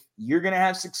 And if you're going to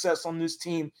have success on this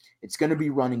team, it's going to be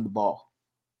running the ball.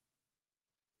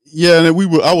 Yeah, and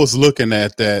I was looking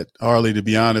at that, Harley, to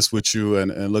be honest with you,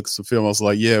 and look at some film. I was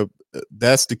like,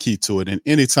 that's the key to it. And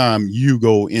anytime you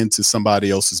go into somebody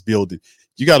else's building,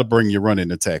 you got to bring your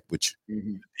running attack with you.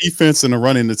 Mm-hmm. Defense and the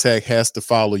running attack has to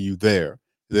follow you there.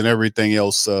 Then everything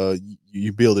else,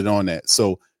 you build it on that.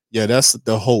 So, that's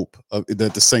the hope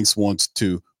that the Saints wants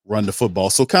to run the football.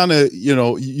 So kind of,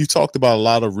 you talked about a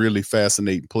lot of really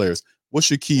fascinating players. What's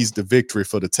your keys to victory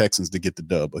for the Texans to get the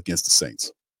dub against the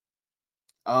Saints?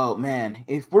 Oh, man.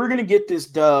 If we're going to get this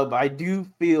dub, I do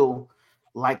feel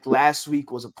like last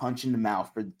week was a punch in the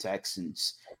mouth for the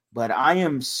Texans. But I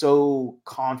am so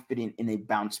confident in a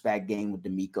bounce back game with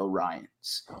D'Amico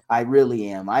Ryans. I really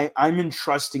am. I'm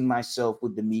entrusting myself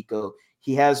with D'Amico.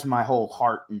 He has my whole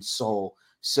heart and soul.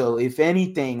 So if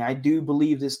anything, I do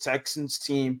believe this Texans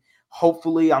team,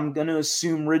 hopefully I'm going to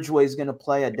assume Ridgeway is going to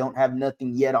play. I don't have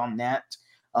nothing yet on that.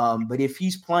 But if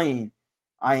he's playing,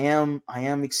 I am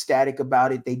ecstatic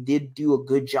about it. They did do a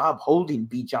good job holding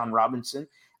Bijan Robinson.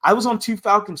 I was on 2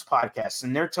 Falcons podcasts,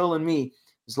 and they're telling me,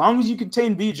 as long as you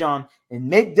contain Bijan and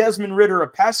make Desmond Ridder a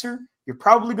passer, you're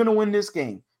probably going to win this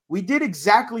game. We did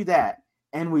exactly that,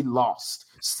 and we lost.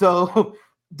 So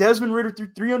Desmond Ridder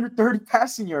threw 330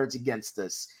 passing yards against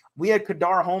us. We had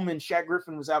Kadar Homan. Shaq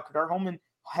Griffin was out. Kadar Homan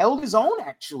held his own,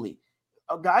 actually.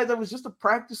 A guy that was just a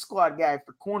practice squad guy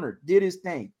for corner did his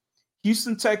thing.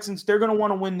 Houston Texans, they're going to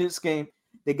want to win this game.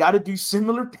 They got to do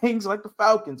similar things like the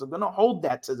Falcons. I'm going to hold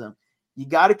that to them. You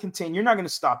got to contain. You're not going to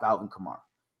stop Alvin Kamara.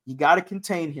 You got to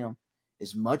contain him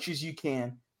as much as you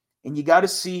can. And you got to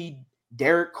see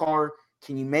Derek Carr.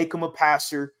 Can you make him a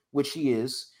passer, which he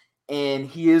is? And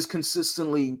he is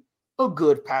consistently a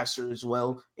good passer as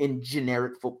well in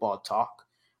generic football talk.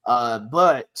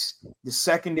 But the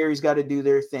secondary's got to do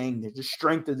their thing. They're the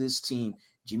strength of this team.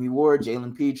 Jimmy Ward,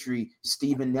 Jalen Petrie,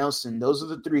 Steven Nelson. Those are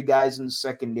the 3 guys in the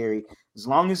secondary. As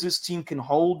long as this team can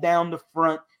hold down the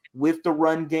front with the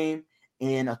run game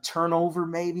and a turnover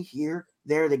maybe here,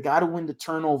 there, they got to win the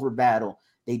turnover battle.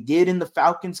 They did in the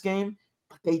Falcons game,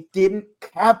 but they didn't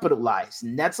capitalize.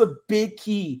 And that's a big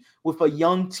key with a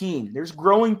young team. There's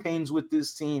growing pains with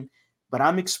this team, but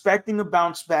I'm expecting a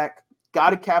bounce back.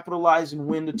 Got to capitalize and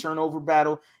win the turnover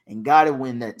battle and got to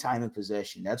win that time of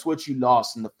possession. That's what you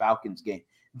lost in the Falcons game.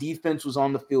 Defense was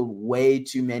on the field way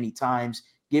too many times,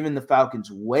 giving the Falcons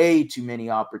way too many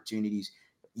opportunities.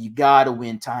 You got to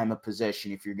win time of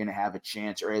possession if you're going to have a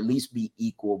chance or at least be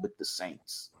equal with the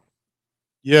Saints.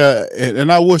 Yeah,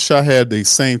 and I wish I had the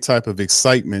same type of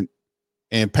excitement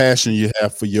and passion you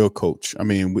have for your coach. I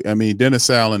mean, Dennis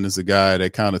Allen is a guy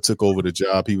that kind of took over the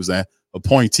job. He was an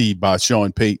appointee by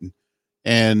Sean Payton.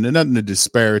 And nothing to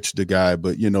disparage the guy,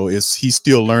 but he's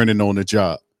still learning on the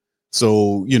job.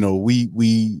 So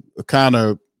we are kind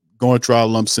of going through our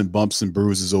lumps and bumps and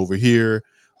bruises over here.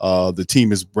 The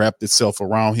team has wrapped itself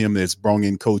around him. That's brought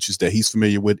in coaches that he's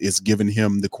familiar with. It's given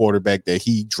him the quarterback that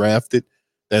he drafted.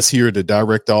 That's here to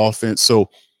direct the offense.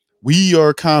 So we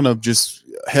are kind of just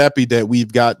happy that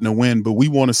we've gotten a win, but we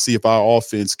want to see if our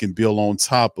offense can build on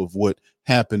top of what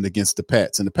happened against the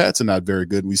Pats. And the Pats are not very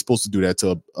good. We're supposed to do that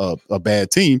to a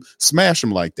bad team, smash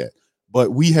them like that.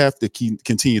 But we have to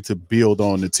continue to build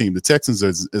on the team. The Texans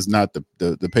is not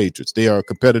the Patriots. They are a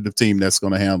competitive team that's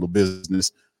going to handle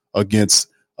business against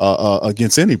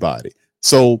anybody.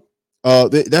 So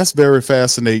that's very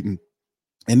fascinating.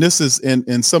 And this is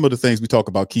in some of the things we talk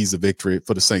about keys of victory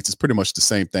for the Saints. It's pretty much the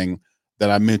same thing that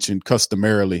I mentioned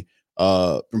customarily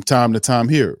from time to time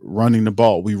here, running the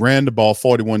ball. We ran the ball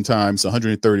 41 times,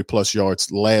 130 plus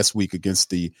yards last week against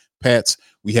the Pats.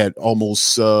 We had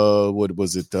almost,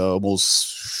 almost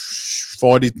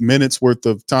 40 minutes worth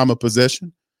of time of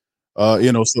possession.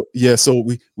 So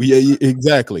we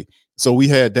exactly. So we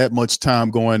had that much time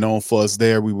going on for us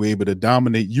there. We were able to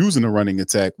dominate using the running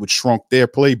attack, which shrunk their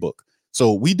playbook.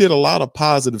 So we did a lot of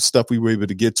positive stuff. We were able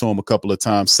to get to him a couple of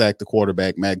times, sack the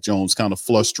quarterback, Mac Jones, kind of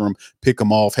fluster him, pick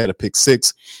him off, had a pick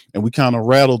 6, and we kind of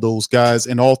rattled those guys.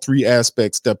 And all 3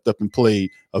 aspects stepped up and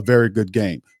played a very good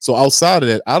game. So outside of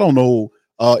that, I don't know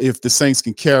if the Saints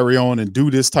can carry on and do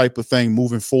this type of thing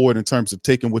moving forward in terms of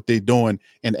taking what they're doing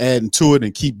and adding to it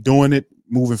and keep doing it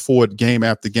moving forward game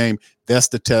after game. That's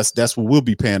the test. That's what we'll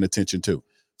be paying attention to.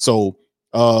 So,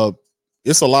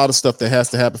 it's a lot of stuff that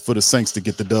has to happen for the Saints to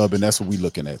get the dub, and that's what we're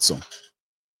looking at. So,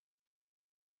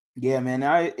 yeah, man.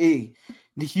 The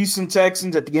Houston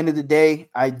Texans, at the end of the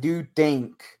day, I do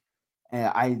think,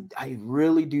 I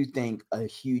really do think a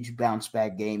huge bounce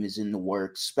back game is in the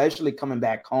works, especially coming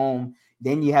back home.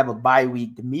 Then you have a bye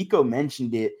week. D'Amico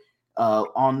mentioned it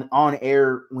on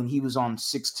air when he was on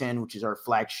 610, which is our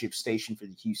flagship station for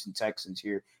the Houston Texans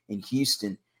here in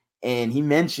Houston. And he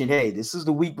mentioned, hey, this is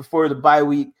the week before the bye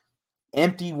week.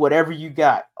 Empty whatever you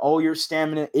got, all your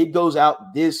stamina. It goes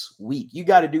out this week. You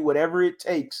got to do whatever it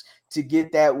takes to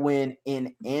get that win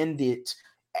and end it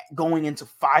going into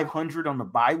 500 on the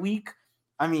bye week.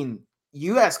 I mean,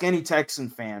 you ask any Texan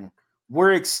fan,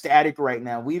 we're ecstatic right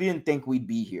now. We didn't think we'd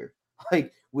be here.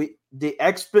 The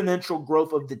exponential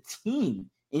growth of the team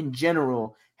in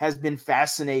general has been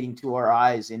fascinating to our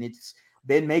eyes, and it's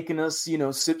been making us,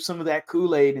 sip some of that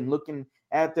Kool-Aid and looking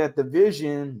at that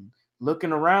division,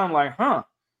 looking around like,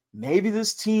 maybe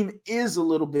this team is a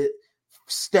little bit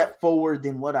step forward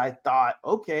than what I thought.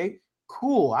 Okay,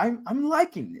 cool. I'm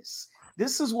liking this.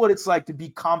 This is what it's like to be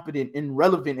competent and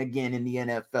relevant again in the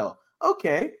NFL.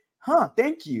 Okay,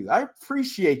 thank you. I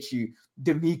appreciate you,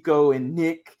 D'Amico and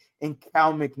Nick and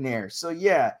Cal McNair. So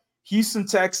yeah, Houston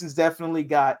Texans definitely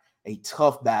got a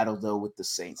tough battle though with the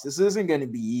Saints. This isn't going to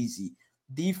be easy.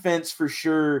 Defense for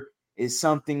sure is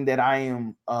something that I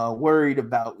am worried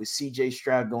about with CJ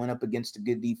Stroud going up against a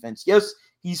good defense. Yes,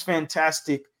 he's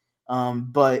fantastic.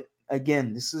 But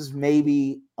again, this is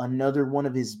maybe another one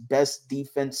of his best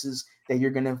defenses that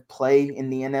you're going to play in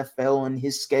the NFL in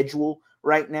his schedule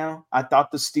right now. I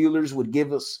thought the Steelers would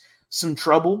give us some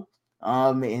trouble,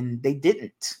 and they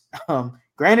didn't.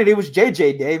 Granted, it was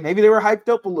JJ Day. Maybe they were hyped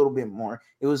up a little bit more.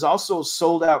 It was also a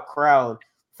sold-out crowd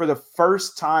for the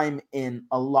first time in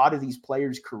a lot of these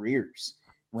players' careers.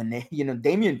 When they,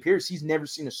 Dameon Pierce, he's never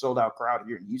seen a sold-out crowd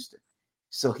here in Houston.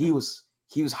 So he was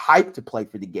hyped to play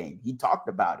for the game. He talked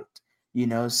about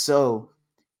it, so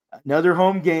another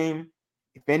home game.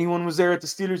 If anyone was there at the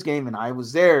Steelers game, and I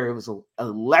was there, it was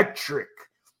electric.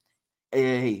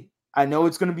 Hey, I know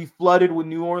it's going to be flooded with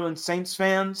New Orleans Saints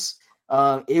fans.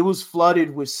 It was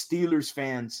flooded with Steelers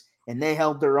fans, and they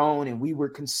held their own, and we were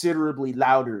considerably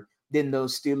louder than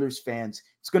those Steelers fans.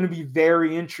 It's going to be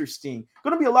very interesting.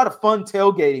 Going to be a lot of fun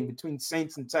tailgating between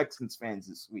Saints and Texans fans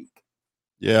this week.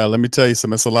 Yeah, let me tell you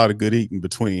something. It's a lot of good eating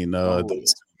between those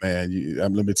two, man.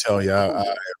 Let me tell you,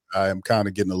 I am kind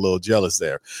of getting a little jealous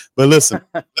there. But listen,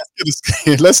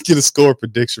 let's get a score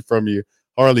prediction from you,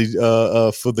 Harley,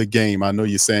 for the game. I know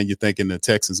you're saying you're thinking the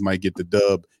Texans might get the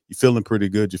dub. You're feeling pretty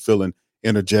good. You're feeling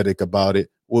energetic about it.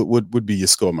 What would be your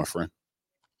score, my friend?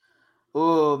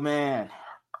 Oh, man.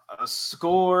 A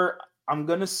score, I'm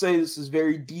going to say this is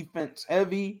very defense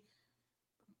heavy.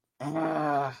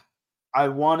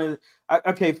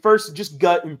 First, just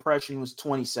gut impression was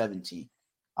 2017.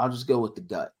 I'll just go with the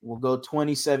gut. We'll go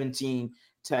 2017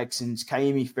 Texans.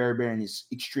 Kaimi Fairbairn is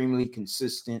extremely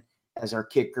consistent as our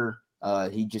kicker.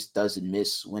 He just doesn't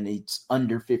miss when it's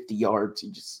under 50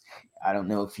 yards. I don't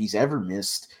know if he's ever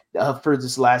missed for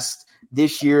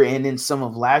this year and in some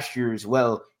of last year as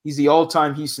well. He's the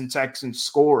all-time Houston Texans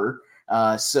scorer.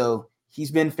 So he's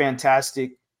been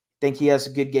fantastic. Think he has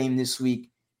a good game this week.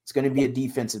 It's going to be a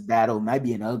defensive battle. It might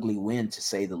be an ugly win, to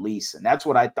say the least. And that's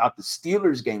what I thought the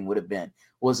Steelers game would have been,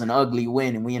 was an ugly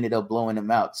win, and we ended up blowing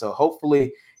them out. So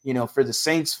hopefully, for the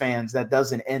Saints fans, that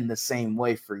doesn't end the same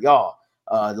way for y'all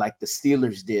like the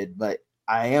Steelers did. But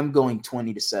I am going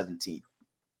 20-17.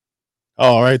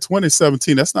 All right,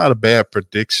 2017. That's not a bad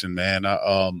prediction, man.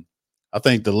 I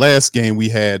think the last game we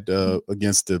had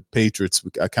against the Patriots,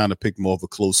 I kind of picked more of a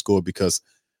close score because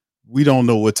we don't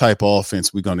know what type of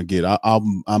offense we're going to get.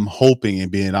 I'm hoping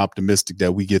and being optimistic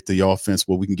that we get the offense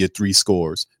where we can get 3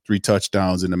 scores, 3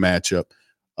 touchdowns in the matchup,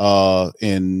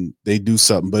 and they do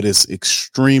something. But it's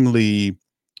extremely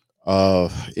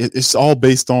it's all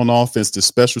based on offense. The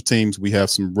special teams, we have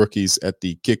some rookies at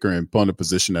the kicker and punter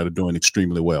position that are doing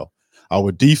extremely well.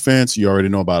 Our defense, you already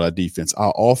know about our defense.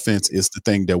 Our offense is the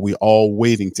thing that we're all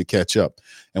waiting to catch up.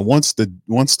 And once the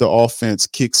offense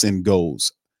kicks and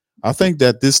goes, I think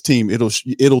that this team, it'll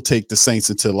take the Saints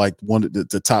into like one of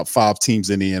the top 5 teams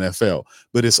in the NFL.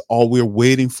 But we're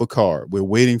waiting for Carr. We're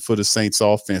waiting for the Saints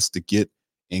offense to get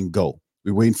and go.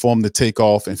 We're waiting for them to take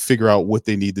off and figure out what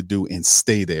they need to do and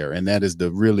stay there. And that is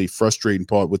the really frustrating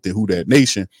part with the Who Dat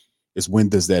Nation, is when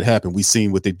does that happen? We've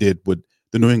seen what they did with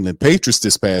the New England Patriots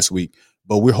this past week,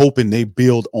 but we're hoping they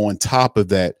build on top of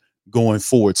that going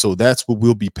forward. So that's what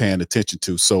we'll be paying attention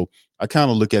to. So I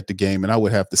kind of look at the game, and I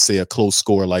would have to say a close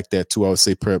score like that too. I would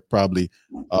say probably,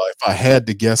 if I had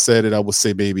to guess at it, I would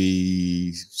say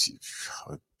maybe,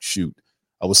 I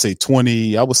would say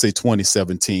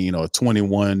 2017 or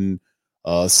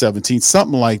 21-17,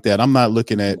 something like that. I'm not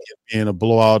looking at it being a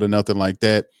blowout or nothing like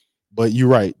that. But you're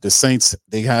right. The Saints,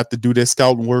 they have to do their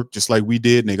scouting work just like we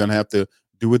did, and they're going to have to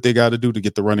do what they got to do to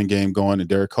get the running game going, and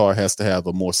Derek Carr has to have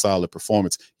a more solid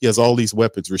performance. He has all these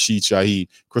weapons. Rashid Shaheed,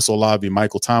 Chris Olave,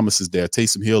 Michael Thomas is there.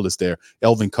 Taysom Hill is there.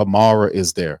 Elvin Kamara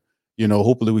is there.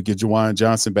 Hopefully we get Juwan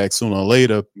Johnson back sooner or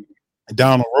later.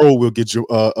 Down the road, we'll get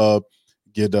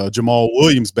Jamal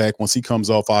Williams back once he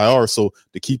comes off IR, so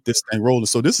to keep this thing rolling.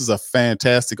 So this is a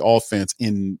fantastic offense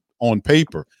on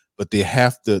paper, but they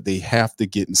have to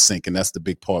get in sync, and that's the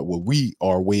big part where we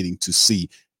are waiting to see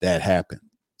that happen.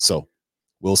 So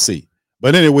we'll see.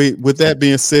 But anyway, with that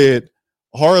being said,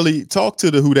 Harley, talk to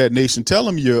the Who Dat Nation. Tell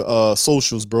them your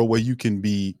socials, bro, where you can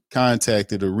be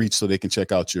contacted or reached so they can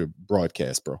check out your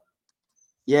broadcast, bro.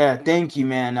 Yeah, thank you,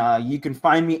 man. You can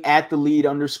find me at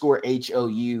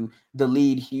 @TheLead_HOU, The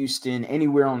Lead Houston,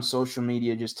 anywhere on social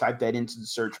media. Just type that into the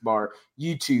search bar.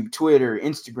 YouTube, Twitter,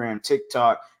 Instagram,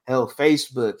 TikTok, hell,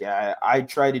 Facebook. I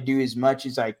try to do as much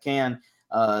as I can,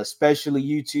 especially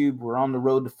YouTube. We're on the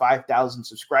road to 5,000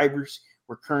 subscribers.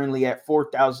 We're currently at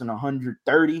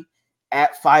 4,130.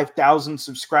 At 5,000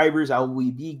 subscribers, I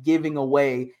will be giving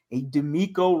away a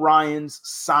DeMeco Ryans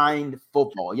signed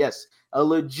football. Yes, a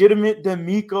legitimate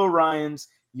DeMeco Ryans,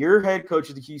 your head coach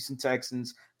of the Houston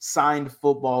Texans, signed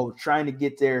football. We're trying to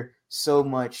get there so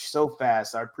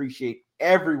fast. I appreciate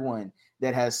everyone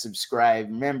that has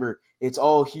subscribed. Remember, it's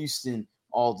all Houston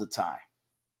all the time.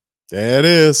 That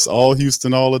is all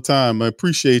Houston all the time. I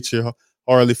appreciate you,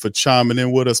 Harley, for chiming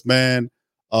in with us, man.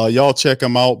 Y'all check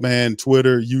him out, man.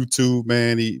 Twitter, YouTube,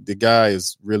 man. The guy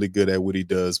is really good at what he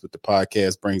does with the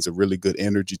podcast, brings a really good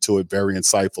energy to it. Very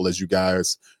insightful, as you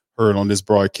guys heard on this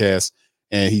broadcast.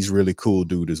 And he's really cool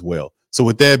dude as well. So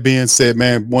with that being said,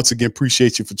 man, once again,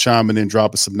 appreciate you for chiming in,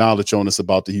 dropping some knowledge on us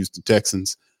about the Houston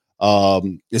Texans.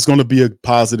 It's going to be a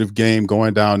positive game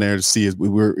going down there to see it.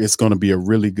 It's going to be a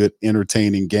really good,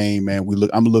 entertaining game, man.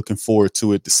 I'm looking forward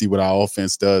to it to see what our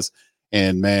offense does.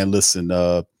 And man, listen,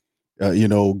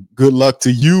 good luck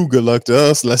to you. Good luck to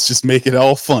us. Let's just make it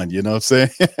all fun. You know what I'm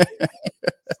saying?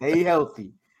 Stay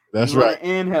healthy. That's right.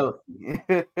 And healthy.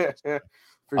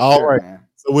 For all sure, right. Man.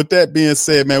 So with that being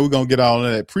said, man, we're going to get on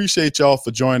that. Appreciate y'all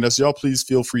for joining us. Y'all please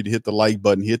feel free to hit the like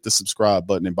button, hit the subscribe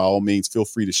button, and by all means, feel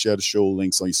free to share the show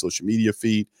links on your social media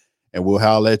feed, and we'll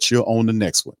holler at you on the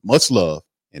next one. Much love,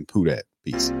 and Who Dat.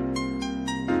 Peace.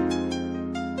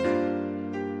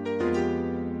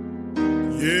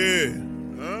 Yeah.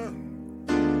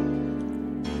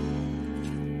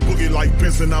 Boogie like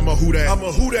Benson, I'm a Who Dat. I'm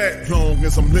a Who Dat. Long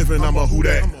as I'm living, I'm a Who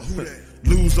Dat.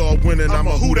 Lose or winning, I'm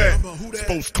a Who Dat.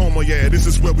 Sports coma, yeah, this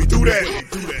is where we do that.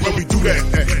 Where we do that,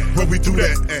 where we do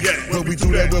that, where we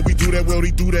do that, where we do that, where we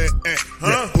do that.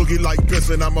 Boogie like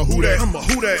Benson, I'm a Who Dat. I'm a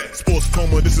Who Dat. Sports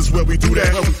coma, this is where we do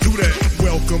that. Where we do that.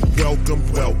 Welcome.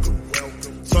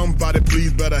 Somebody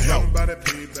please better help.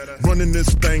 Running this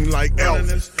thing like Elf.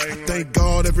 I thank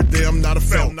God every day I'm not a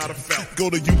felt. Go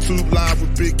to YouTube Live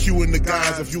with Big Q and the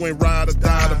guys. If you ain't ride or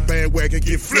die, the bandwagon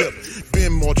get flipped.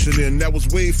 Been marching in, that was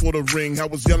way for the ring. I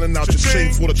was yelling out your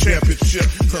shame for the championship.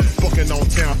 Bucking on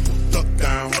town, duck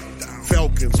down.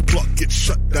 Falcons, pluck, get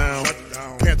shut down.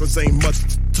 Panthers ain't much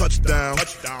touchdown.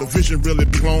 The vision really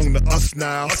belong to us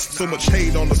now. So much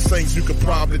hate on the Saints, you could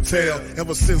probably tell.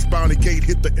 Ever since Bounty Gate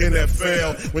hit the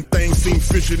NFL, when things seem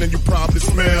fishy, then you probably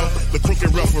smell the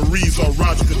crooked referees are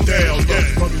Roger Goodell.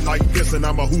 Yeah, brother like this, and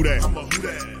I'm a Who Dat.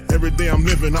 Every day I'm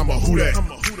living, I'm a Who Dat.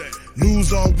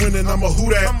 Lose or winning, I'm a Who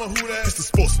Dat. It's the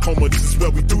sports coma, this is where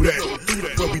we do that.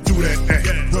 Where we do that,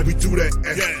 where we do that,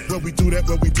 where we do that,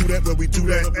 where we do that, where we do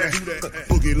that.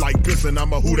 Boogie like Benson,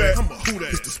 I'm a Who Dat.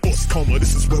 It's the sports coma,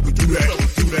 this is where we do that.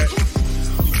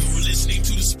 You're listening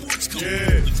to the Sports Coma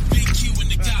with Big Q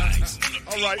and the guys on the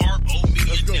PRO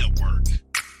Media Network.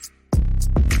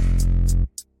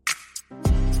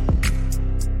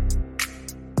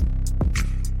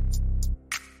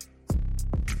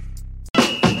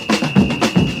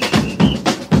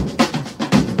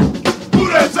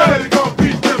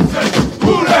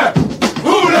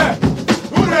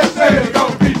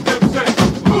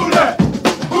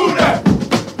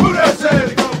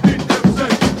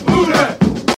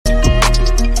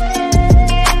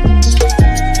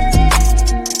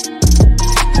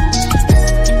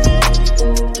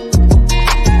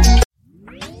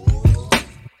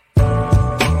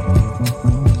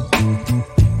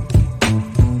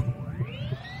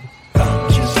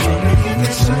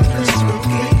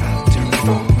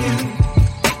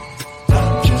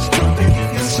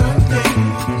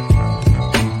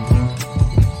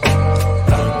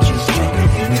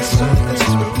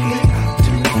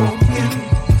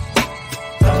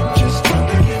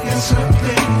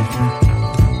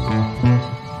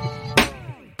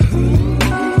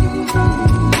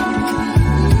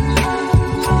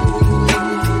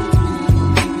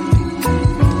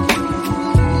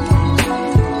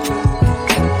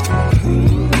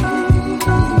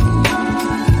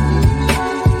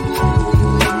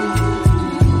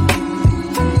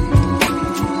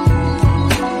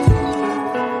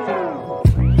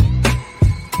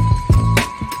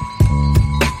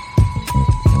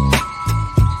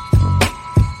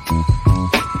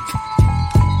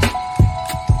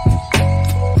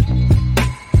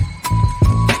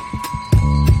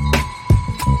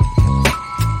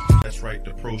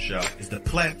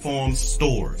 Town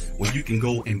store where you can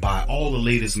go and buy all the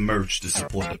latest merch to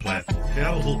support the platform.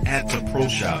 Available at the Pro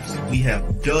Shops, we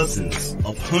have dozens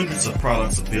of hundreds of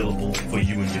products available for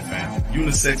you and your family.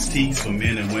 Unisex tees for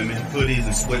men and women, hoodies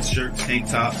and sweatshirts, tank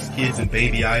tops, kids and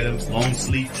baby items, long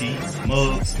sleeve tees,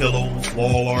 mugs, pillows,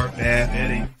 wall art, bath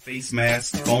bedding, face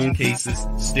masks, phone cases,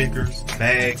 stickers,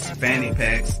 bags, fanny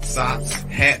packs, socks,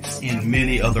 hats, and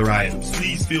many other items.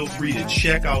 Please feel free to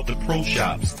check out the Pro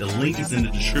Shops. The link is in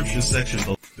the description section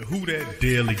below.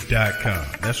 TheWhoThatDaily.com.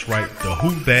 That's right,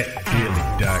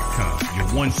 TheWhoThatDaily.com. Your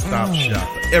one-stop shop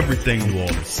for everything New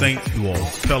Orleans Saints, New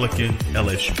Orleans Pelicans,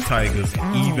 LSU Tigers,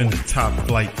 and even the top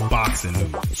flight boxing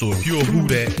news. So if you're a Who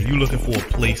That and you're looking for a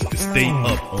place to stay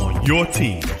up on your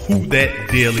team,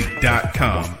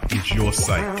 TheWhoThatDaily.com is your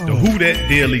site.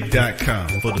 TheWhoThatDaily.com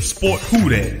for the sport Who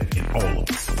That in all of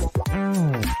us.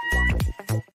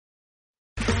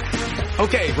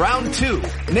 Okay, round two.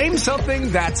 Name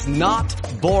something that's not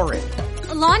boring.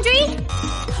 A laundry?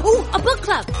 Ooh, a book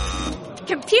club.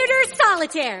 Computer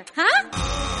solitaire, huh?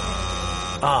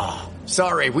 Ah,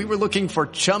 sorry, we were looking for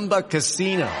Chumba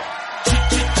Casino.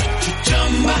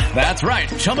 That's right,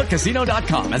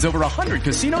 ChumbaCasino.com has over 100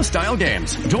 casino-style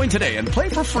games. Join today and play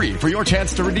for free for your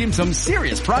chance to redeem some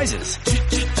serious prizes.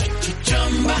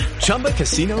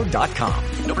 ChumbaCasino.com.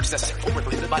 No purchase necessary. Void where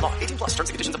prohibited by law. 18+ terms and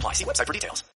conditions apply. See website for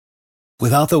details.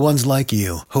 Without the ones like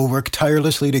you, who work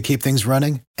tirelessly to keep things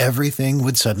running, everything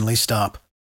would suddenly stop.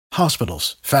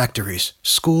 Hospitals, factories,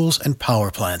 schools, and power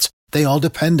plants, they all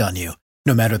depend on you.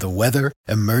 No matter the weather,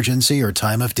 emergency, or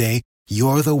time of day,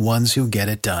 you're the ones who get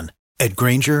it done. At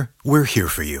Grainger, we're here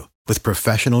for you with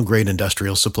professional-grade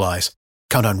industrial supplies.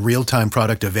 Count on real-time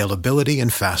product availability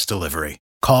and fast delivery.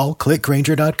 Call, click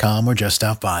Grainger.com, or just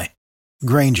stop by.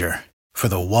 Grainger, for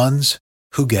the ones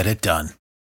who get it done.